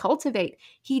wanted to cultivate.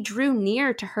 He drew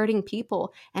near to hurting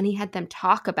people and he had them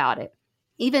talk about it.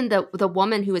 Even the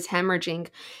woman who was hemorrhaging,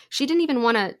 she didn't even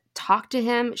want to talk to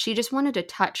him. She just wanted to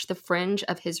touch the fringe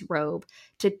of his robe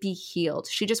to be healed.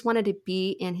 She just wanted to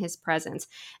be in his presence.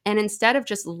 And instead of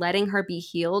just letting her be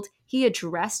healed, he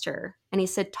addressed her and he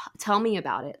said, tell me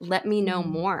about it. Let me know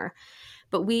more.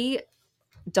 But we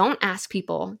don't ask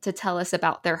people to tell us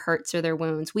about their hurts or their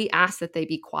wounds. We ask that they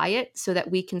be quiet so that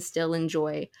we can still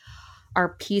enjoy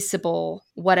our peaceable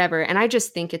whatever. And I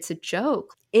just think it's a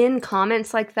joke. In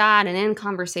comments like that and in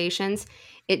conversations,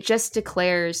 it just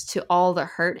declares to all the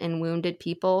hurt and wounded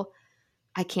people,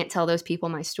 I can't tell those people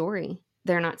my story.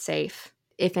 They're not safe.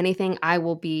 If anything, I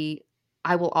will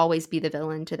always be the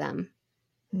villain to them.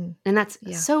 And that's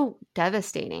so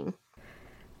devastating.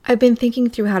 I've been thinking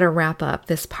through how to wrap up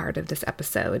this part of this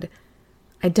episode.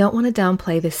 I don't want to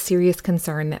downplay the serious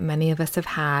concern that many of us have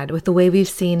had with the way we've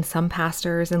seen some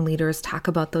pastors and leaders talk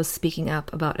about those speaking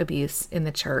up about abuse in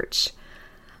the church.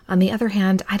 On the other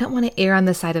hand, I don't want to err on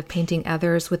the side of painting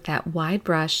others with that wide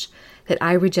brush that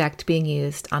I reject being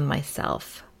used on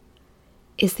myself.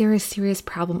 Is there a serious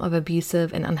problem of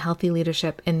abusive and unhealthy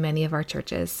leadership in many of our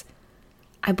churches?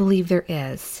 I believe there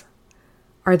is.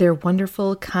 Are there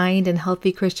wonderful, kind, and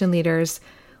healthy Christian leaders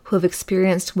who have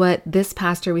experienced what this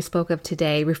pastor we spoke of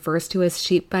today refers to as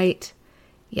sheep bite?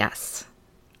 Yes,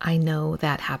 I know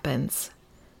that happens.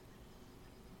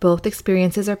 Both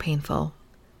experiences are painful,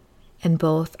 and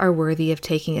both are worthy of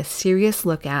taking a serious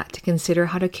look at to consider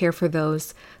how to care for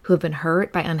those who have been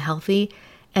hurt by unhealthy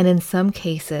and, in some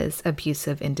cases,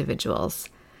 abusive individuals.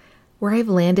 Where I've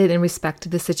landed in respect to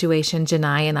the situation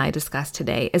Jenai and I discussed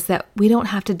today is that we don't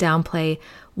have to downplay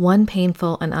one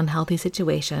painful and unhealthy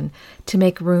situation to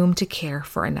make room to care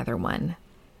for another one.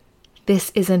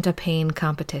 This isn't a pain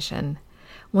competition.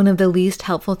 One of the least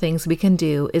helpful things we can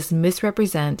do is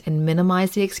misrepresent and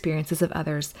minimize the experiences of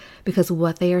others because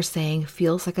what they are saying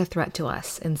feels like a threat to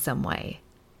us in some way.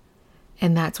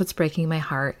 And that's what's breaking my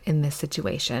heart in this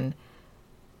situation.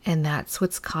 And that's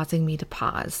what's causing me to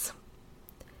pause.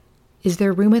 Is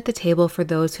there room at the table for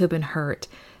those who have been hurt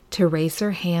to raise their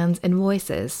hands and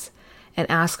voices and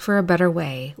ask for a better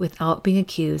way without being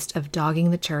accused of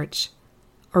dogging the church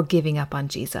or giving up on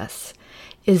Jesus?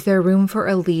 Is there room for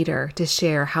a leader to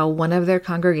share how one of their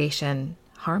congregation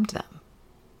harmed them?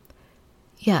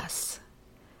 Yes,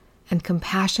 and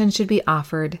compassion should be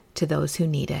offered to those who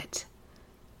need it,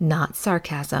 not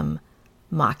sarcasm,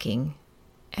 mocking,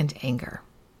 and anger.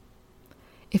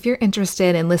 If you're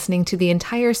interested in listening to the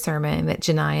entire sermon that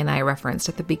Jenai and I referenced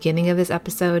at the beginning of this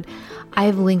episode,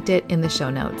 I've linked it in the show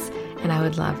notes, and I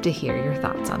would love to hear your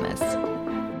thoughts on this.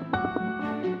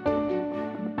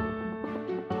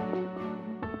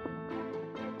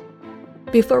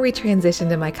 Before we transition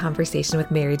to my conversation with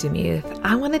Mary DeMuth,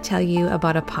 I want to tell you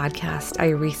about a podcast I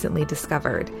recently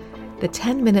discovered, the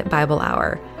 10-Minute Bible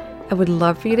Hour. I would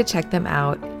love for you to check them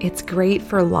out. It's great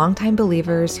for longtime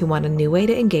believers who want a new way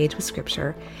to engage with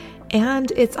Scripture,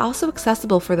 and it's also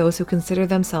accessible for those who consider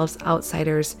themselves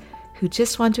outsiders who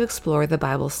just want to explore the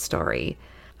Bible's story.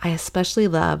 I especially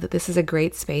love that this is a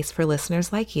great space for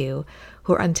listeners like you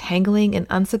who are untangling and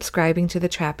unsubscribing to the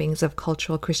trappings of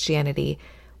cultural Christianity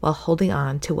while holding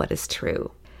on to what is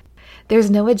true. There's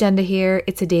no agenda here.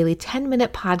 It's a daily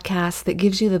 10-minute podcast that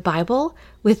gives you the Bible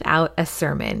without a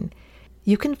sermon.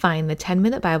 You can find the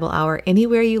 10-Minute Bible Hour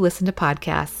anywhere you listen to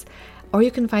podcasts, or you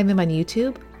can find them on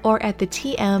YouTube or at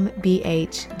thetmbh.com.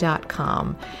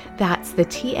 That's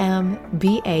thetmbh.com.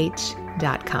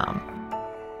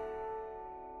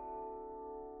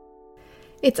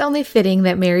 It's only fitting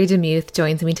that Mary DeMuth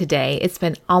joins me today. It's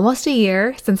been almost a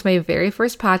year since my very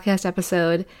first podcast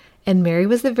episode, and Mary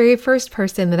was the very first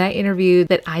person that I interviewed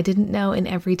that I didn't know in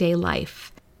everyday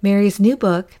life. Mary's new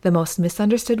book, The Most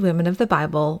Misunderstood Women of the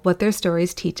Bible, What Their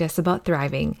Stories Teach Us About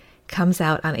Thriving, comes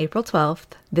out on April 12th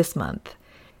this month.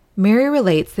 Mary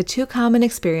relates the two common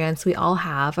experiences we all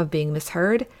have of being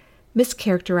misheard,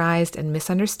 mischaracterized, and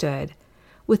misunderstood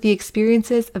with the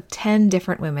experiences of 10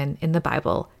 different women in the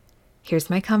Bible.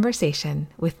 Here's my conversation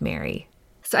with Mary.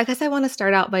 So I guess I want to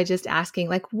start out by just asking,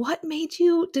 like, what made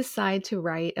you decide to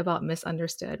write about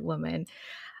misunderstood women?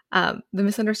 The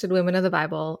Misunderstood Women of the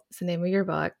Bible is the name of your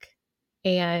book.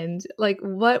 And like,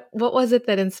 what was it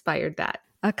that inspired that?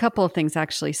 A couple of things,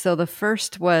 actually. So the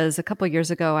first was a couple of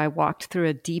years ago, I walked through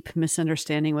a deep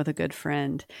misunderstanding with a good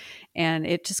friend, and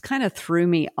it just kind of threw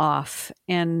me off.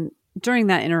 And during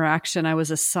that interaction, I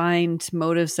was assigned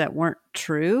motives that weren't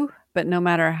true, but no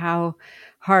matter how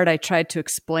hard I tried to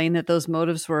explain that those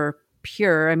motives were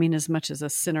pure, I mean, as much as a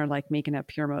sinner like me can have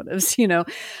pure motives,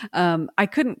 I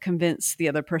couldn't convince the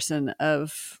other person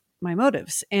of my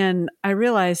motives. And I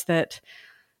realized that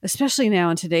especially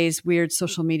now in today's weird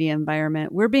social media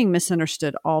environment, we're being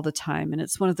misunderstood all the time. And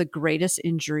it's one of the greatest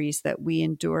injuries that we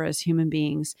endure as human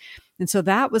beings. And so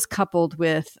that was coupled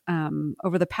with,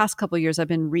 over the past couple of years, I've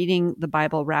been reading the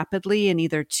Bible rapidly in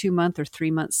either 2-month or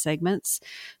 3-month segments.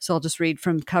 So I'll just read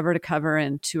from cover to cover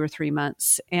in 2 or 3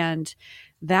 months. And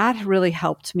that really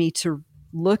helped me to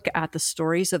look at the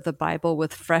stories of the Bible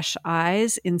with fresh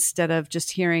eyes instead of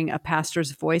just hearing a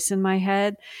pastor's voice in my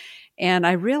head. And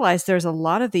I realized there's a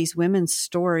lot of these women's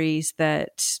stories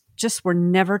that just were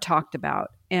never talked about.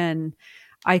 And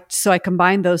so I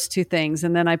combined those two things.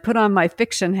 And then I put on my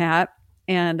fiction hat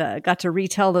and got to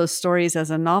retell those stories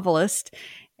as a novelist,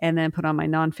 and then put on my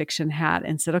nonfiction hat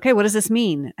and said, okay, what does this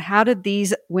mean? How did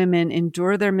these women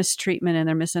endure their mistreatment and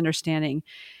their misunderstanding?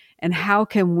 And how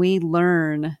can we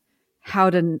learn how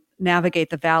to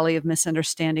navigate the valley of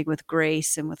misunderstanding with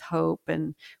grace and with hope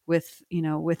and with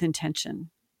intention?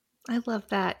 I love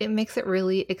that. It makes it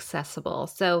really accessible.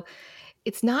 So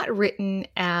it's not written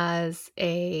as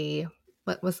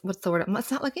what's the word?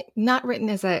 It's not written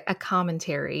as a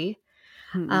commentary,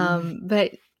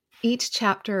 but each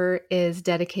chapter is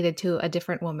dedicated to a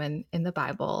different woman in the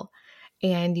Bible.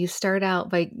 And you start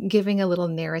out by giving a little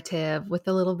narrative with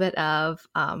a little bit of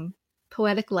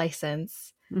poetic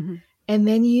license. Mm-hmm. And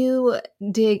then you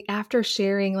dig after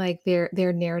sharing like their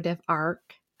narrative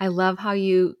arc. I love how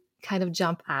you kind of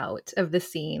jump out of the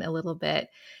scene a little bit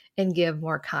and give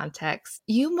more context.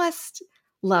 You must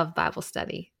love Bible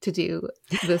study to do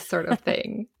this sort of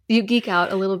thing. You geek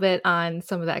out a little bit on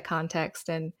some of that context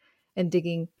and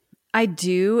digging. I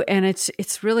do. And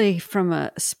it's really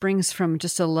springs from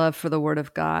just a love for the Word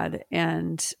of God.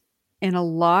 And a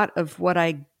lot of what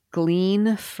I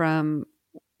glean from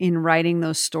in writing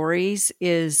those stories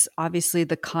is obviously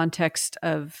the context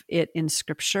of it in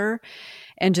Scripture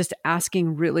and just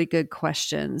asking really good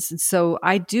questions. And so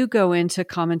I do go into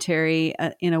commentary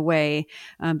in a way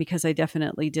because I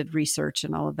definitely did research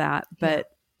and all of that.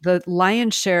 But the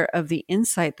lion's share of the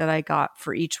insight that I got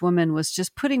for each woman was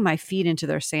just putting my feet into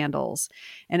their sandals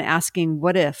and asking,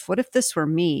 what if this were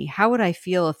me? How would I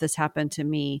feel if this happened to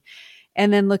me?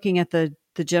 And then looking at the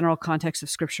general context of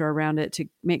Scripture around it to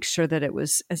make sure that it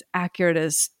was as accurate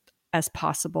as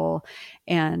possible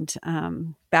and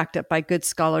backed up by good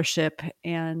scholarship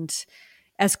and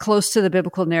as close to the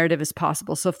biblical narrative as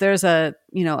possible. So if there's a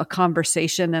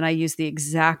conversation, then I use the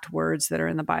exact words that are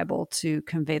in the Bible to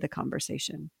convey the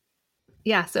conversation.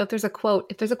 Yeah. So if there's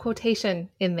a quotation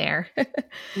in there,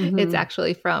 mm-hmm. it's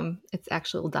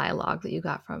actual dialogue that you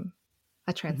got from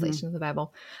a translation of the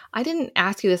Bible. I didn't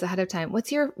ask you this ahead of time.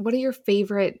 What are your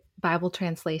favorite Bible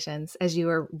translations as you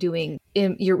are doing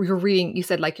you're reading? You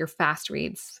said like your fast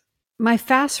reads. My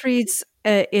fast reads,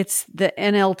 it's the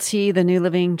NLT, the New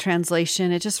Living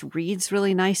Translation. It just reads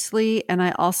really nicely. And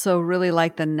I also really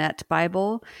like the Net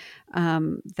Bible.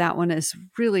 That one is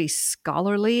really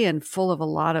scholarly and full of a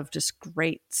lot of just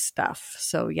great stuff.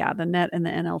 So yeah, the Net and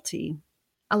the NLT.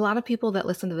 A lot of people that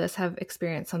listen to this have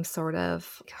experienced some sort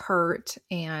of hurt,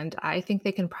 and I think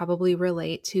they can probably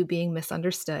relate to being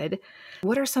misunderstood.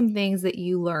 What are some things that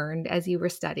you learned as you were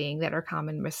studying that are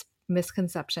common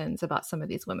misconceptions about some of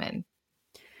these women?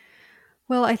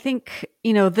 Well, I think,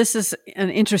 this is an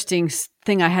interesting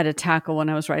thing I had to tackle when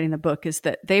I was writing the book, is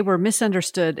that they were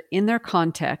misunderstood in their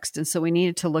context. And so we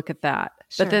needed to look at that.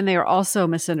 Sure. But then they are also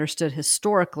misunderstood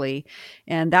historically.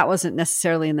 And that wasn't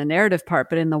necessarily in the narrative part,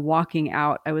 but in the walking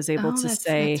out, I was able to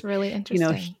say, that's really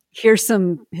interesting. Here's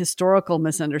some historical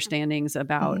misunderstandings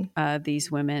about these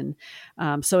women.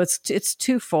 So it's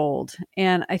twofold.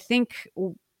 And I think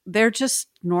they're just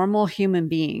normal human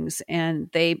beings,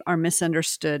 and they are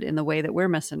misunderstood in the way that we're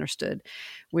misunderstood.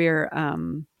 We're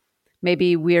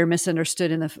maybe we're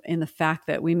misunderstood in the fact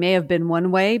that we may have been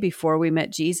one way before we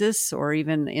met Jesus, or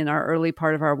even in our early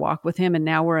part of our walk with him, and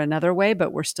now we're another way,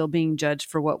 but we're still being judged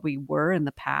for what we were in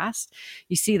the past.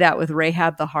 You see that with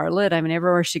Rahab the harlot. I mean,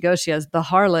 everywhere she goes, she has the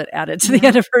harlot added to the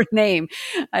end of her name.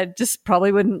 I just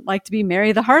probably wouldn't like to be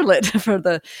Mary the harlot for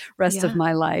the rest of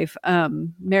my life.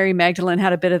 Mary Magdalene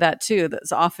had a bit of that too.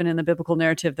 That's often in the biblical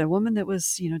narrative, the woman that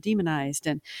was, demonized.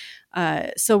 And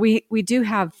so we do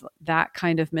have that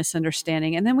kind of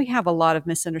misunderstanding. And then we have a lot of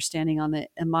misunderstanding on the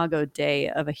imago Dei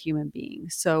of a human being.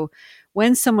 So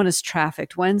when someone is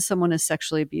trafficked, when someone is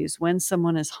sexually abused, when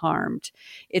someone is harmed,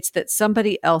 it's that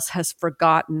somebody else has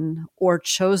forgotten or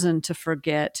chosen to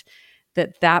forget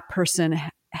that person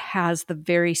has the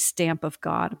very stamp of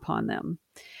God upon them.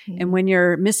 Mm-hmm. And when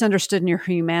you're misunderstood in your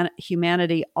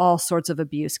humanity, all sorts of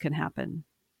abuse can happen.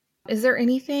 Is there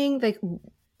anything like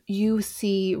you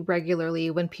see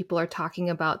regularly when people are talking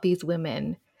about these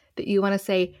women that you want to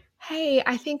say, hey,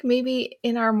 I think maybe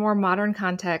in our more modern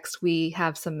context, we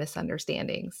have some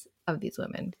misunderstandings of these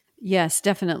women? Yes,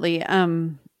 definitely.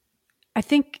 I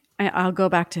think I'll go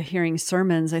back to hearing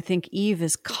sermons. I think Eve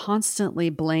is constantly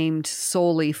blamed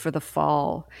solely for the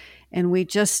fall. And we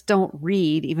just don't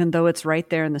read, even though it's right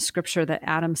there in the scripture, that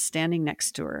Adam's standing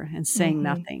next to her and saying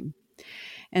nothing.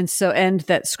 And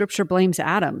that scripture blames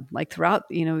Adam, like throughout,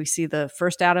 we see the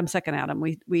first Adam, second Adam,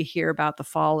 we hear about the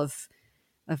fall of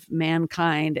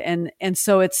mankind. And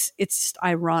so it's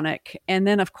ironic. And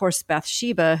then of course,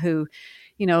 Bathsheba, who,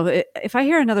 if I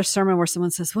hear another sermon where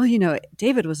someone says, well,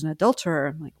 David was an adulterer,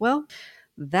 I'm like, well,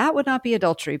 that would not be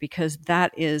adultery, because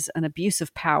that is an abuse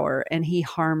of power, and he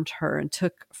harmed her and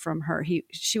took from her.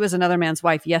 She was another man's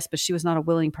wife, yes, but she was not a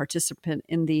willing participant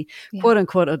in the quote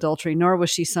unquote adultery, nor was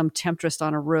she some temptress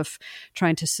on a roof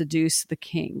trying to seduce the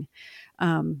king.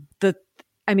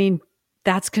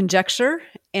 That's conjecture,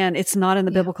 and it's not in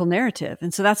the biblical narrative.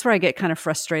 And so that's where I get kind of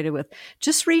frustrated with,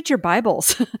 just read your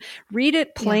Bibles, read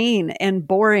it plain and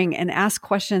boring, and ask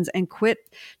questions, and quit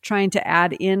trying to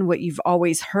add in what you've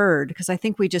always heard. Because I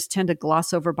think we just tend to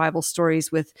gloss over Bible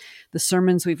stories with the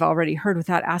sermons we've already heard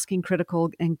without asking critical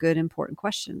and good, important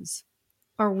questions.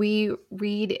 Or we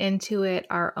read into it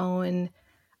our own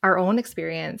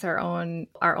experience, our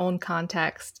own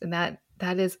context. And that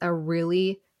is a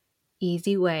really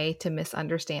easy way to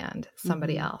misunderstand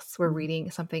somebody else. We're reading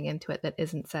something into it that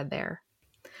isn't said there.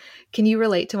 Can you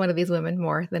relate to one of these women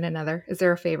more than another? Is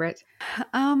there a favorite?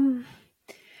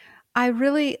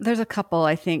 There's a couple,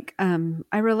 I think.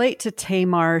 I relate to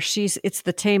Tamar. It's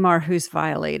the Tamar who's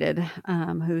violated,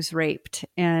 who's raped.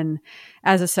 And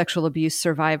as a sexual abuse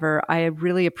survivor, I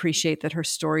really appreciate that her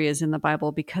story is in the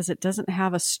Bible, because it doesn't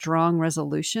have a strong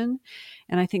resolution.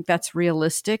 And I think that's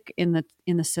realistic in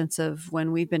the sense of,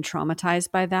 when we've been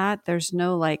traumatized by that, there's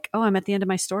no like, oh, I'm at the end of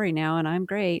my story now and I'm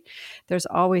great. There's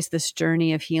always this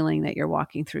journey of healing that you're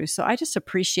walking through. So I just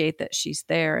appreciate that she's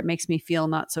there. It makes me feel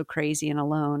not so crazy and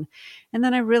alone. And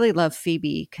then I really love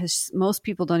Phoebe, because most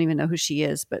people don't even know who she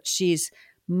is, but she's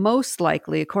most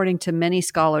likely, according to many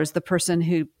scholars, the person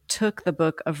who took the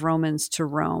book of Romans to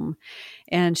Rome.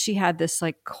 And she had this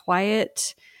like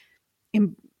quiet,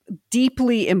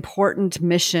 deeply important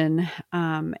mission.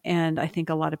 And I think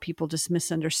a lot of people just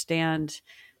misunderstand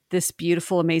this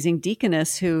beautiful, amazing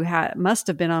deaconess who must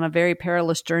have been on a very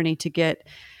perilous journey to get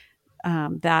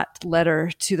that letter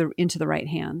into the right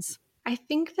hands. I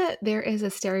think that there is a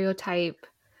stereotype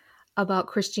about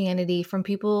Christianity from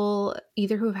people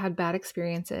either who have had bad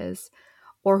experiences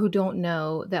or who don't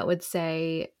know, that would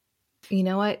say, you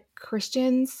know what,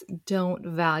 Christians don't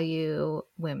value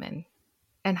women.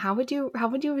 And how would you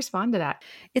respond to that?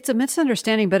 It's a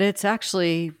misunderstanding, but it's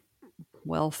actually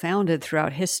well-founded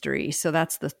throughout history. So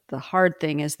that's the hard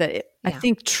thing, is that I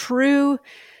think true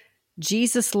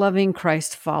Jesus-loving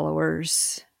Christ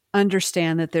followers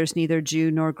understand that there's neither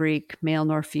Jew nor Greek, male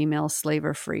nor female, slave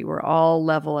or free. We're all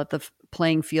level at the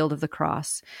playing field of the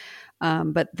cross.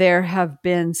 But there have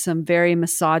been some very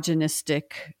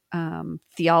misogynistic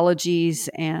theologies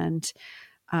and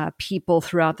people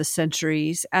throughout the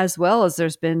centuries, as well as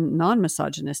there's been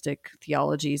non-misogynistic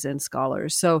theologies and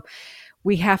scholars. So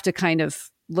we have to kind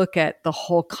of look at the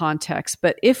whole context.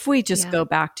 But if we just go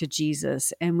back to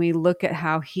Jesus and we look at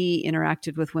how he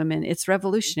interacted with women, it's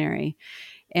revolutionary.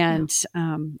 And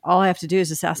all I have to do is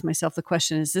just ask myself the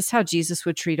question, is this how Jesus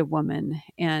would treat a woman?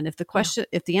 And if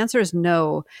the answer is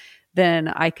no, then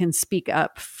I can speak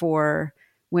up for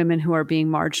women who are being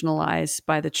marginalized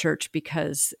by the church,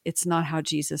 because it's not how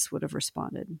Jesus would have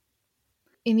responded.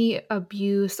 Any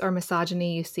abuse or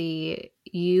misogyny you see,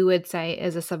 you would say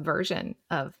is a subversion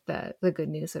of the good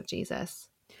news of Jesus?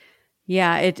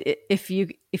 Yeah, if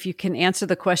you can answer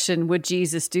the question, would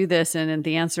Jesus do this? And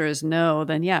the answer is no,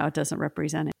 then yeah, it doesn't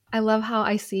represent it. I love how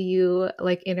I see you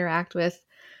like interact with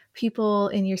people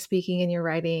in your speaking and your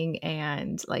writing,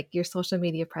 and like your social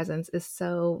media presence is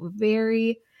so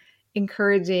very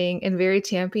encouraging and very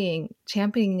championing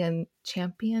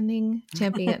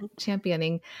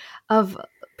of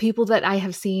people that I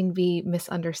have seen be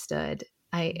misunderstood.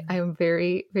 I am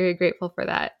very, very grateful for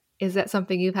that. Is that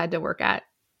something you've had to work at?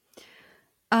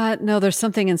 No, there's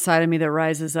something inside of me that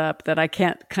rises up that I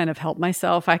can't kind of help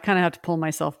myself. I kind of have to pull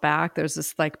myself back. There's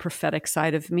this like prophetic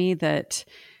side of me that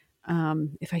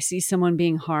if I see someone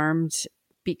being harmed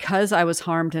because I was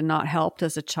harmed and not helped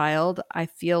as a child, I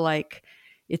feel like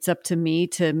it's up to me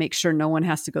to make sure no one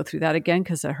has to go through that again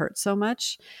because it hurts so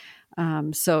much.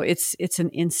 So it's an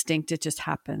instinct. It just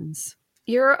happens.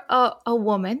 You're a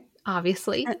woman,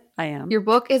 obviously. I am. Your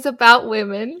book is about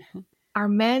women. Are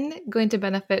men going to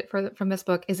benefit from this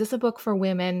book? Is this a book for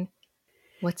women?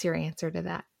 What's your answer to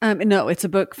that? No, it's a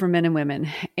book for men and women.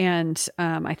 And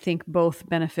I think both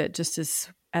benefit just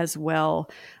as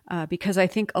well, because I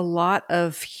think a lot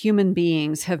of human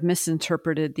beings have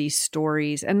misinterpreted these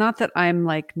stories. And not that I'm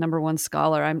like number one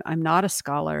scholar. I'm not a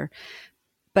scholar.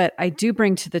 But I do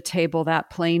bring to the table that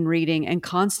plain reading and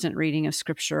constant reading of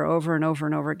scripture over and over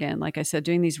and over again. Like I said,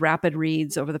 doing these rapid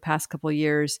reads over the past couple of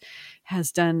years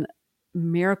has done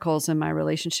miracles in my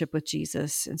relationship with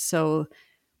Jesus. And so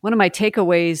one of my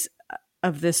takeaways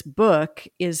of this book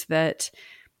is that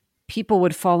people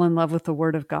would fall in love with the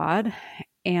Word of God,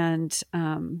 and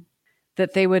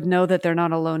that they would know that they're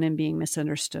not alone in being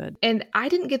misunderstood. And I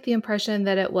didn't get the impression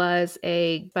that it was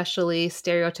a especially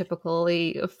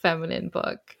stereotypically feminine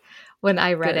book when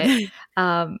I read it.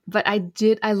 But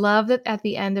I love that at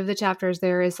the end of the chapters,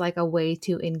 there is like a way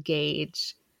to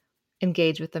engage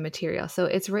with the material. So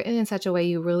it's written in such a way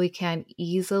you really can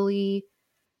easily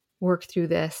work through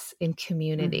this in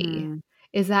community. Mm-hmm.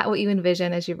 Is that what you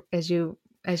envision as you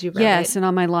read yes, it? And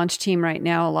on my launch team right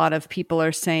now, a lot of people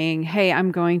are saying, hey,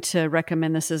 I'm going to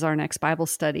recommend this as our next Bible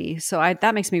study. So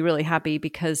that makes me really happy,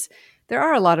 because there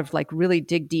are a lot of like really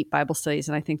dig deep Bible studies,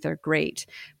 and I think they're great.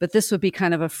 But this would be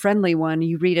kind of a friendly one.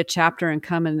 You read a chapter and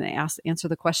come and answer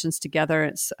the questions together.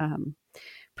 It's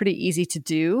pretty easy to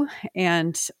do.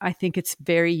 And I think it's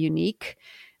very unique.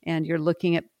 And you're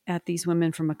looking at these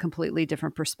women from a completely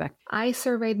different perspective. I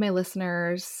surveyed my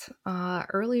listeners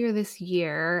earlier this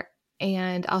year,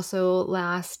 and also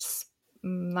last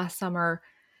summer,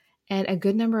 and a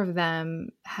good number of them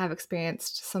have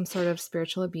experienced some sort of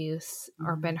spiritual abuse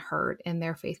or been hurt in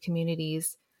their faith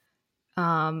communities,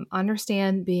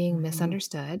 understand being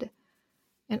misunderstood.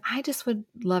 And I just would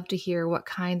love to hear what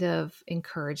kind of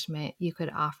encouragement you could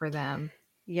offer them.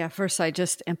 Yeah, first, I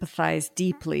just empathize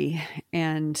deeply,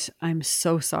 and I'm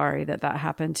so sorry that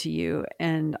happened to you.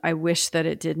 And I wish that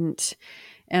it didn't.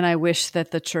 And I wish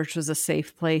that the church was a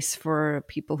safe place for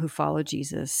people who follow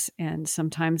Jesus. And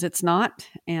sometimes it's not.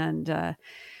 And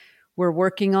we're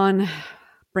working on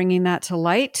bringing that to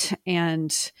light.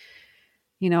 And,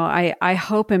 I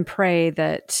hope and pray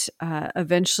that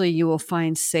eventually you will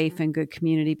find safe and good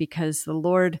community, because the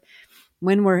Lord,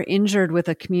 when we're injured with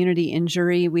a community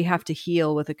injury, we have to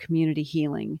heal with a community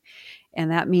healing.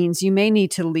 And that means you may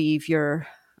need to leave your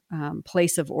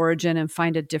place of origin and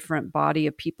find a different body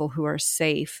of people who are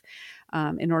safe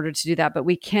in order to do that. But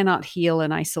we cannot heal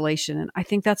in isolation. And I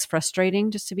think that's frustrating,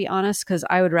 just to be honest, because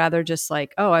I would rather just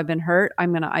like, oh, I've been hurt,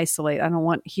 I'm going to isolate. I don't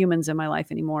want humans in my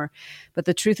life anymore. But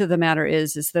the truth of the matter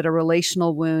is that a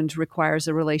relational wound requires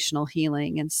a relational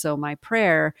healing. And so my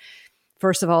prayer,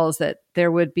 first of all, is that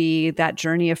there would be that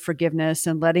journey of forgiveness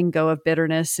and letting go of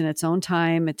bitterness in its own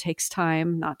time. It takes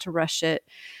time, not to rush it.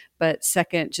 But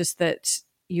second, just that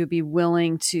you'd be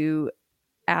willing to,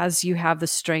 as you have the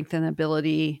strength and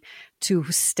ability, to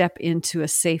step into a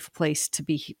safe place to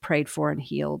be prayed for and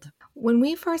healed. When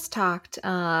we first talked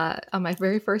on my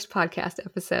very first podcast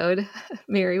episode,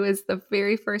 Mary was the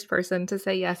very first person to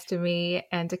say yes to me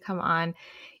and to come on.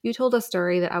 You told a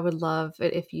story that I would love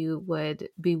it if you would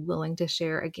be willing to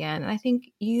share again. And I think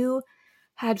you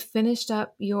had finished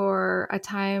up a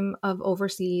time of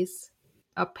overseas,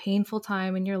 a painful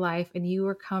time in your life, and you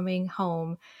were coming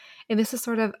home. And this is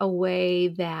sort of a way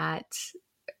that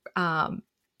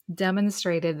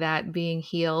demonstrated that being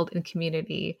healed in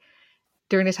community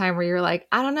during a time where you're like,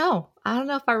 I don't know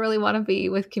if I really want to be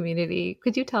with community.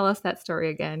 Could you tell us that story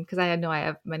again? Because I know I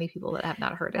have many people that have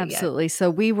not heard it yet. Absolutely. So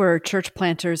we were church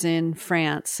planters in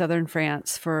France, southern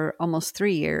France, for almost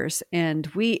 3 years. And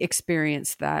we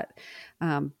experienced that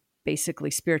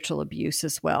basically spiritual abuse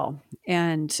as well.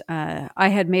 And I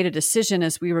had made a decision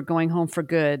as we were going home for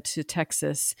good to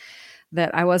Texas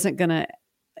that I wasn't going to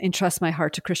entrust my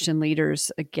heart to Christian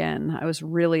leaders again. I was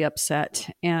really upset,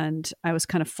 and I was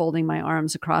kind of folding my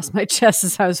arms across my chest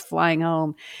as I was flying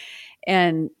home.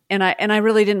 And I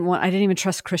really I didn't even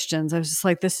trust Christians. I was just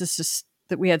like, this is just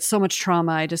that we had so much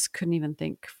trauma. I just couldn't even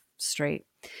think straight.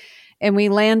 And we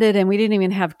landed, and we didn't even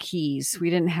have keys.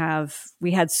 We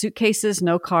had suitcases,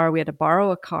 no car. We had to borrow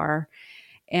a car,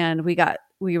 and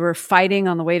we were fighting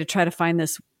on the way to try to find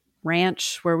this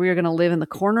ranch where we were going to live in the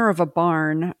corner of a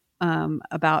barn,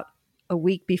 about a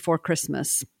week before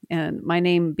Christmas. And my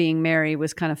name being Mary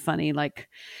was kind of funny. Like,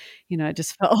 I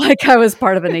just felt like I was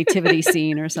part of a nativity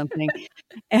scene or something.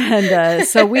 And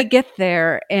so we get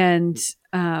there, and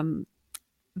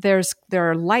there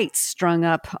are lights strung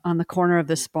up on the corner of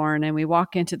this barn, and we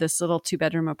walk into this little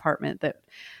 2-bedroom apartment that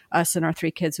us and our 3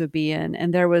 kids would be in.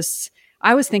 And I was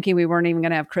thinking we weren't even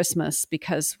going to have Christmas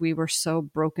because we were so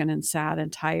broken and sad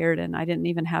and tired, and I didn't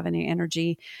even have any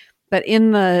energy. But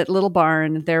in the little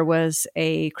barn, there was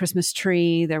a Christmas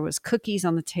tree. There was cookies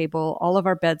on the table. All of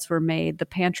our beds were made. The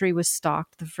pantry was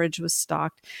stocked. The fridge was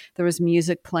stocked. There was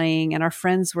music playing, and our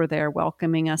friends were there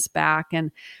welcoming us back.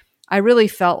 And I really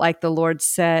felt like the Lord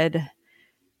said,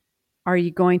 are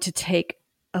you going to take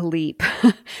a leap?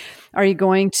 Are you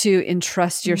going to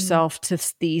entrust yourself to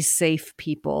these safe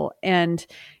people? And,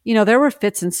 there were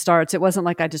fits and starts. It wasn't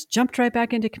like I just jumped right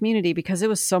back into community because it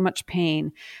was so much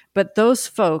pain. But those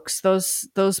folks,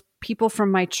 those people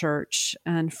from my church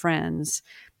and friends,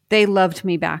 they loved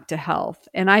me back to health.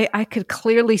 And I could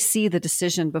clearly see the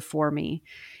decision before me.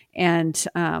 And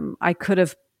I could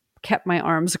have kept my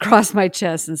arms across my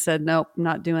chest and said, nope, I'm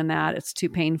not doing that. It's too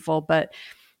painful. But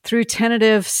through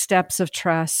tentative steps of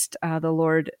trust, the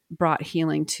Lord brought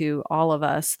healing to all of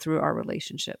us through our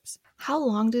relationships. How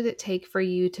long did it take for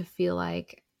you to feel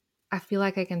like, I feel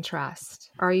like I can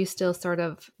trust? Or are you still sort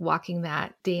of walking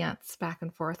that dance back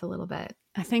and forth a little bit?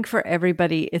 I think for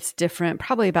everybody, it's different.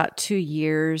 Probably about 2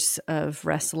 years of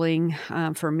wrestling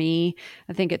for me.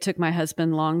 I think it took my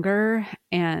husband longer,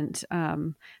 and I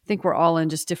think we're all in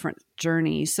just different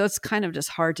journeys. So it's kind of just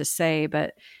hard to say,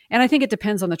 and I think it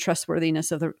depends on the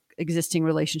trustworthiness of the existing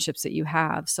relationships that you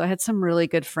have. So I had some really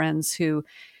good friends who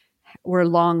were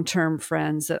long-term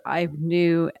friends that I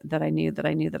knew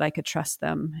that I could trust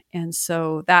them. And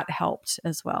so that helped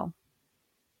as well.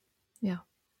 Yeah.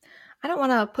 I don't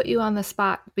want to put you on the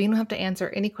spot, but you don't have to answer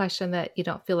any question that you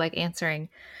don't feel like answering.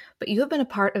 But you have been a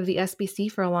part of the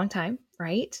SBC for a long time,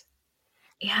 right?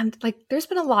 And there's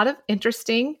been a lot of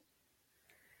interesting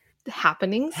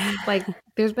happenings.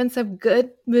 There's been some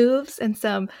good moves and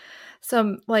some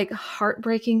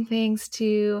heartbreaking things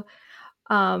too.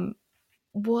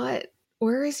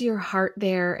 Where is your heart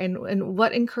there, and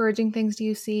what encouraging things do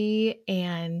you see,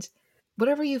 and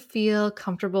whatever you feel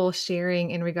comfortable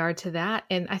sharing in regard to that?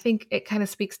 And I think it kind of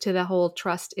speaks to the whole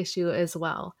trust issue as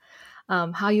well.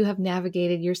 How you have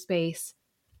navigated your space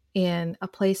in a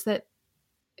place that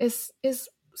is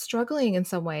struggling in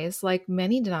some ways, like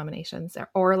many denominations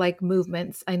or like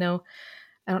movements. I don't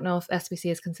know if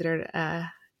SBC is considered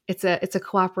it's a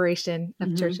cooperation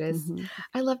of churches. Mm-hmm.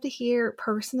 I love to hear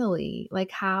personally,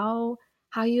 how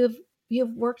you have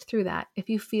worked through that, if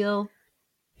you feel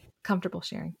comfortable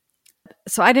sharing.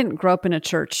 So I didn't grow up in a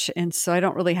church, and so I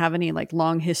don't really have any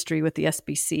long history with the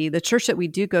SBC. The church that we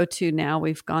do go to now,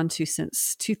 we've gone to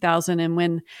since 2000. And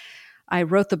when I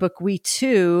wrote the book We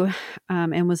Too,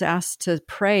 and was asked to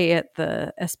pray at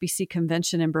the SBC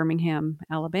convention in Birmingham,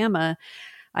 Alabama,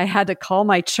 I had to call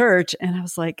my church, and I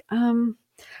was like,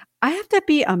 I have to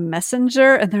be a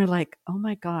messenger. And they're like, oh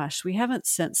my gosh, we haven't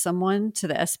sent someone to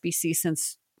the SBC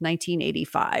since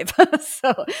 1985.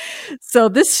 So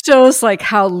this shows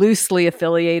how loosely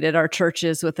affiliated our church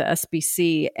is with the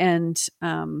SBC. And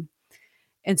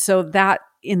so that,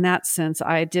 in that sense,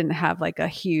 I didn't have a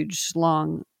huge,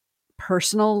 long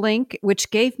personal link, which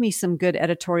gave me some good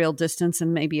editorial distance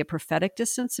and maybe a prophetic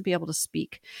distance to be able to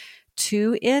speak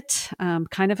to it,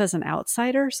 kind of as an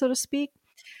outsider, so to speak.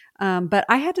 But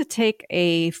I had to take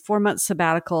a 4-month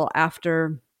sabbatical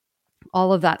after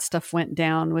all of that stuff went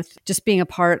down, with just being a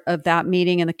part of that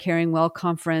meeting and the Caring Well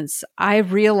conference. I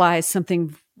realized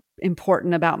something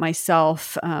important about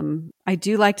myself. I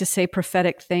do like to say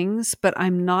prophetic things, but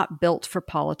I'm not built for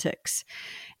politics.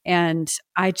 And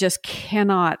I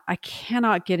cannot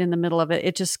get in the middle of it.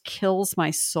 It just kills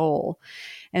my soul.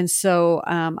 And so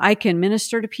I can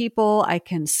minister to people, I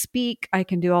can speak, I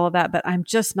can do all of that, but I'm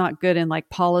just not good in like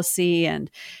policy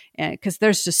and because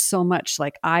there's just so much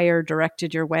like ire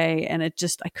directed your way, and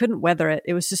I couldn't weather it.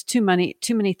 It was just too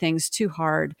many things, too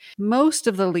hard. Most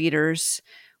of the leaders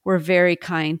were very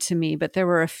kind to me, but there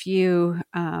were a few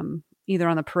either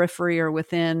on the periphery or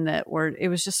within it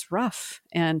was just rough.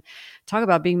 And talk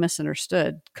about being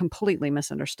misunderstood, completely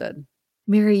misunderstood.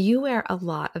 Mary, you wear a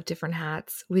lot of different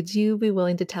hats. Would you be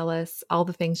willing to tell us all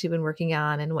the things you've been working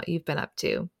on and what you've been up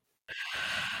to?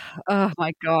 Oh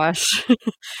my gosh.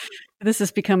 This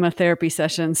has become a therapy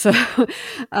session. So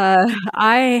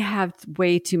I have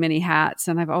way too many hats,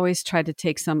 and I've always tried to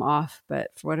take some off, but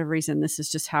for whatever reason, this is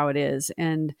just how it is.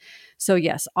 And so,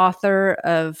 yes, author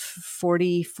of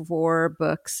 44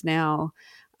 books now.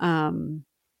 I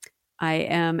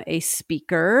am a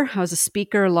speaker. I was a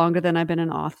speaker longer than I've been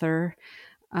an author.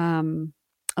 A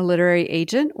literary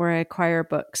agent, where I acquire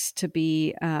books to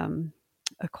be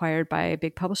acquired by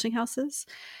big publishing houses.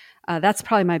 That's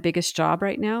probably my biggest job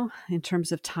right now in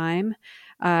terms of time.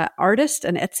 Artist,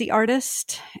 an Etsy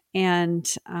artist, and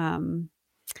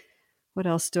what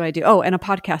else do I do? Oh, and a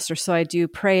podcaster. So I do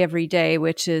Pray Every Day,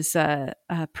 which is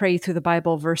pray through the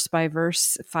Bible verse by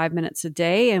verse, 5 minutes a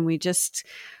day. And we just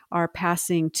are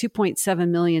passing 2.7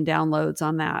 million downloads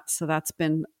on that. So that's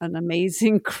been an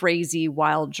amazing, crazy,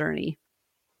 wild journey.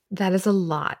 That is a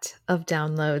lot of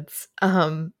downloads.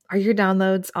 Are your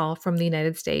downloads all from the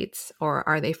United States, or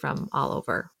are they from all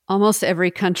over? Almost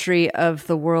every country of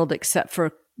the world except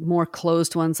for more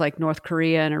closed ones like North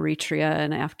Korea and Eritrea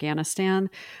and Afghanistan.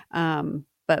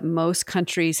 But most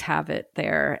countries have it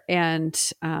there. And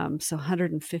so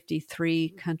 153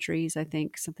 countries, I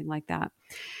think, something like that.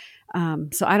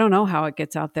 So I don't know how it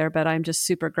gets out there, but I'm just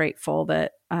super grateful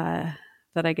that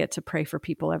I get to pray for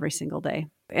people every single day.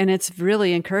 And it's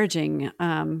really encouraging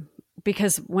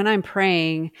because when I'm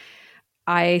praying,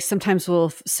 I sometimes will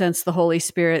sense the Holy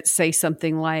Spirit say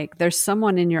something like, there's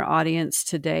someone in your audience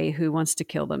today who wants to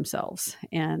kill themselves.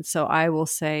 And so I will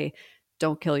say,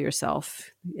 don't kill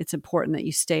yourself. It's important that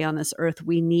you stay on this earth.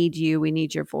 We need you. We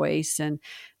need your voice. And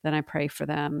then I pray for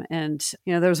them. And,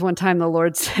 there was one time the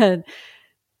Lord said,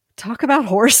 talk about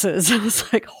horses. I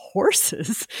was like,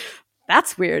 horses?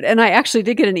 That's weird. And I actually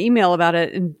did get an email about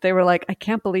it, and they were like, I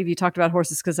can't believe you talked about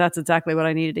horses, because that's exactly what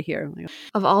I needed to hear.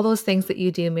 Of all those things that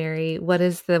you do, Mary, what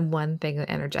is the one thing that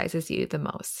energizes you the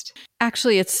most?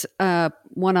 Actually, it's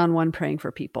one-on-one praying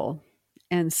for people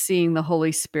and seeing the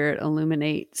Holy Spirit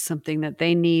illuminate something that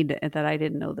they need that I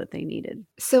didn't know that they needed.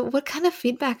 So what kind of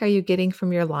feedback are you getting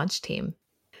from your launch team?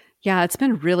 Yeah, it's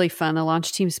been really fun. The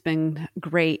launch team's been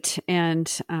great, and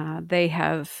they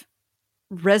have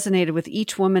resonated with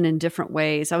each woman in different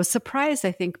ways. I was surprised,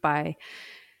 I think, by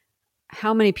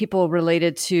how many people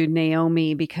related to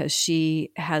Naomi, because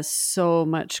she has so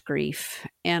much grief.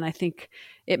 And I think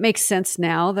it makes sense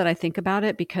now that I think about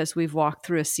it, because we've walked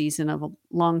through a season of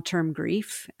long-term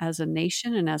grief as a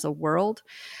nation and as a world.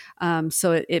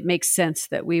 So it makes sense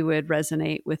that we would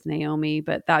resonate with Naomi,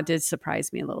 but that did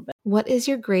surprise me a little bit. What is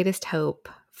your greatest hope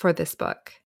for this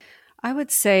book? I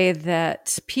would say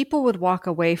that people would walk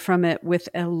away from it with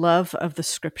a love of the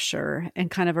scripture and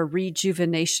kind of a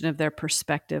rejuvenation of their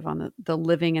perspective on the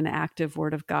living and active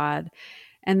word of God.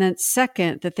 And then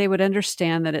second, that they would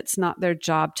understand that it's not their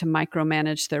job to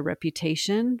micromanage their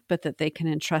reputation, but that they can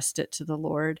entrust it to the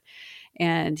Lord.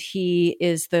 And he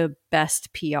is the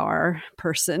best PR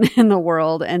person in the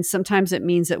world. And sometimes it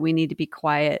means that we need to be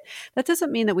quiet. That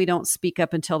doesn't mean that we don't speak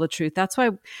up and tell the truth. That's why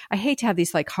I hate to have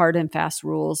these like hard and fast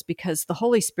rules, because the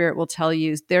Holy Spirit will tell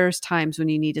you there's times when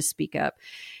you need to speak up.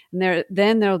 And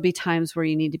then there'll be times where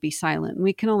you need to be silent. And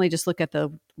we can only just look at the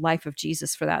life of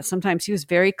Jesus for that. Sometimes he was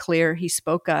very clear. He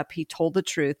spoke up. He told the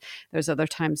truth. There's other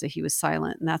times that he was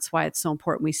silent. And that's why it's so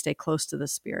important we stay close to the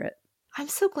Spirit. I'm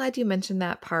so glad you mentioned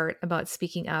that part about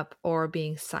speaking up or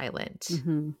being silent.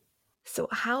 Mm-hmm. So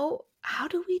how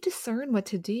do we discern what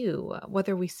to do,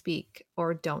 whether we speak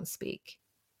or don't speak?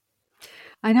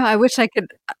 I know. I wish I could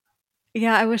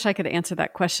answer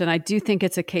that question. I do think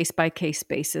it's a case-by-case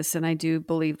basis, and I do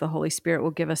believe the Holy Spirit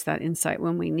will give us that insight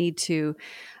when we need to.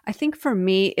 I think for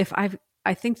me,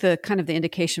 I think the kind of the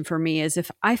indication for me is if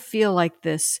I feel like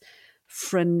this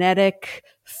frenetic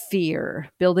fear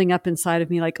building up inside of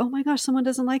me, like, oh my gosh, someone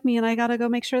doesn't like me and I got to go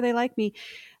make sure they like me,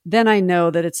 then I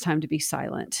know that it's time to be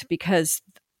silent, because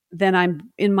then I'm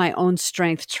in my own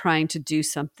strength trying to do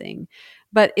something.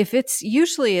 But if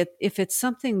it's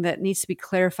something that needs to be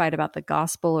clarified about the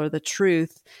gospel or the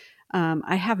truth,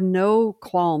 I have no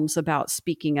qualms about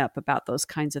speaking up about those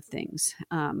kinds of things,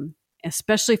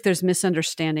 especially if there's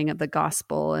misunderstanding of the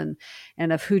gospel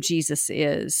and of who Jesus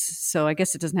is. So I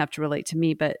guess it doesn't have to relate to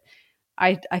me, but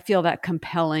I feel that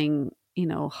compelling,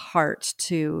 heart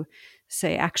to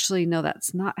say, actually, no,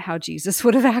 that's not how Jesus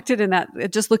would have acted in that.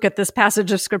 Just look at this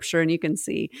passage of scripture and you can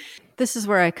see. This is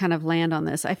where I kind of land on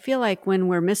this. I feel like when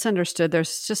we're misunderstood,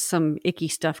 there's just some icky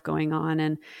stuff going on.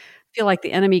 And I feel like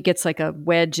the enemy gets like a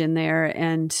wedge in there.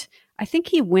 And I think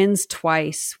he wins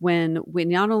twice when we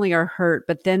not only are hurt,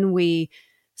 but then we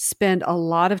spend a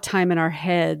lot of time in our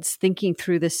heads thinking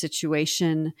through this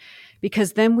situation,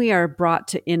 because then we are brought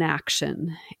to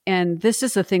inaction. And this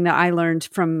is the thing that I learned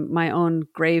from my own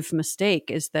grave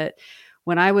mistake, is that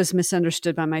when I was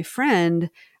misunderstood by my friend,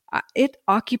 it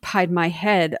occupied my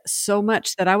head so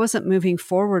much that I wasn't moving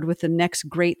forward with the next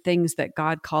great things that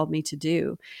God called me to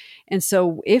do. And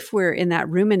so if we're in that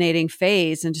ruminating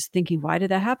phase and just thinking, why did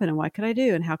that happen? And what could I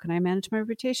do? And how can I manage my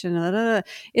reputation?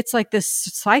 It's like this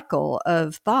cycle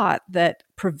of thought that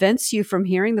prevents you from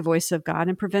hearing the voice of God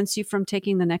and prevents you from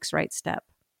taking the next right step.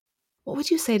 What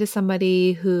would you say to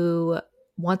somebody who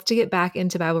wants to get back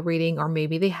into Bible reading, or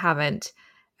maybe they haven't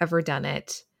ever done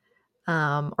it?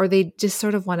 Or they just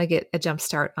sort of want to get a jump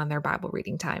start on their Bible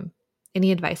reading time?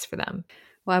 Any advice for them?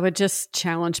 Well, I would just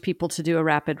challenge people to do a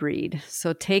rapid read.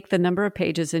 So take the number of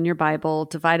pages in your Bible,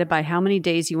 divided by how many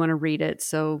days you want to read it.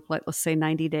 So let's say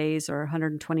 90 days or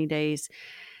 120 days.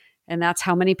 And that's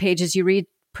how many pages you read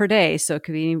per day. So it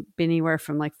could be anywhere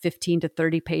from like 15 to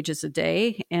 30 pages a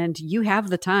day. And you have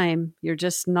the time. You're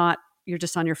just on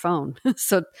your phone.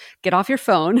 So get off your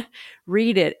phone,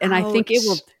 read it. And Ouch. I think it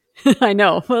will... I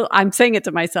know. Well, I'm saying it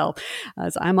to myself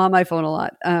as I'm on my phone a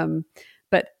lot.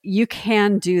 But you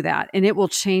can do that, and it will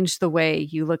change the way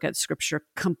you look at scripture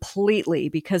completely,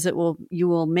 because you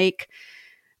will make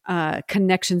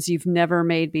connections you've never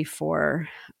made before.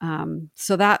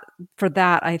 So that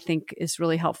I think is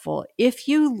really helpful. If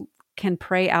you can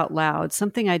pray out loud,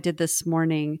 something I did this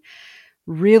morning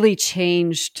really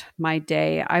changed my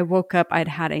day. I woke up, I'd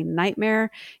had a nightmare.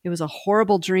 It was a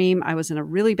horrible dream. I was in a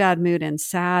really bad mood and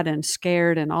sad and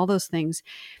scared and all those things.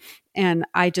 And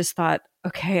I just thought,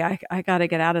 okay, I got to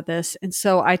get out of this. And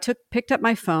so I picked up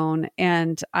my phone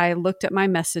and I looked at my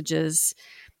messages,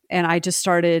 and I just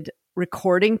started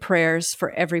recording prayers for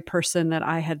every person that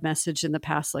I had messaged in the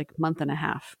past month and a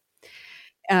half.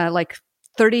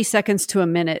 30 seconds to a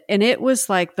minute. And it was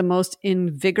like the most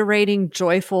invigorating,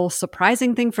 joyful,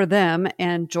 surprising thing for them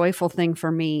and joyful thing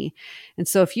for me. And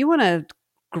so if you want to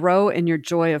grow in your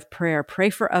joy of prayer, pray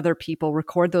for other people,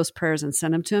 record those prayers and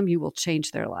send them to them, you will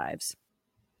change their lives.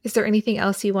 Is there anything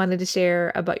else you wanted to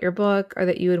share about your book, or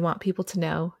that you would want people to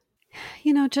know?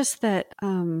 Just that,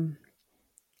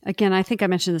 again, I think I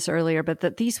mentioned this earlier, but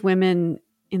that these women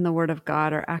in the Word of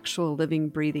God are actual living,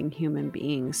 breathing human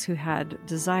beings who had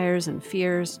desires and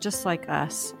fears just like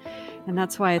us. And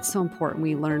that's why it's so important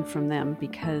we learn from them,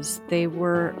 because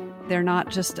they're not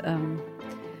just a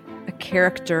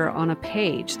character on a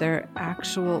page. They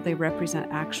represent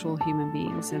actual human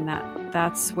beings. And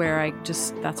that's where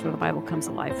the Bible comes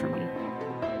alive for me.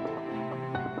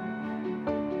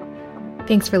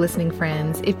 Thanks for listening,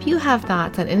 friends. If you have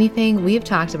thoughts on anything we've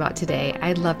talked about today,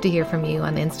 I'd love to hear from you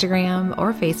on Instagram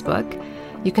or Facebook.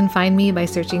 You can find me by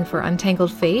searching for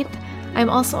Untangled Faith. I'm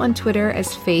also on Twitter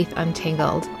as Faith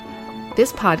Untangled.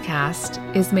 This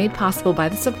podcast is made possible by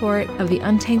the support of the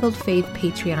Untangled Faith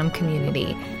Patreon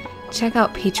community. Check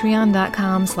out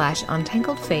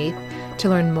patreon.com/untangledfaith to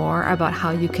learn more about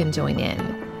how you can join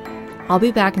in. I'll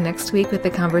be back next week with a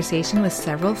conversation with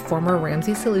several former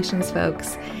Ramsey Solutions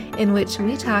folks, in which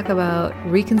we talk about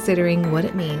reconsidering what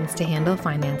it means to handle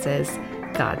finances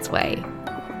God's way.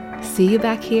 See you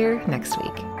back here next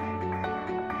week.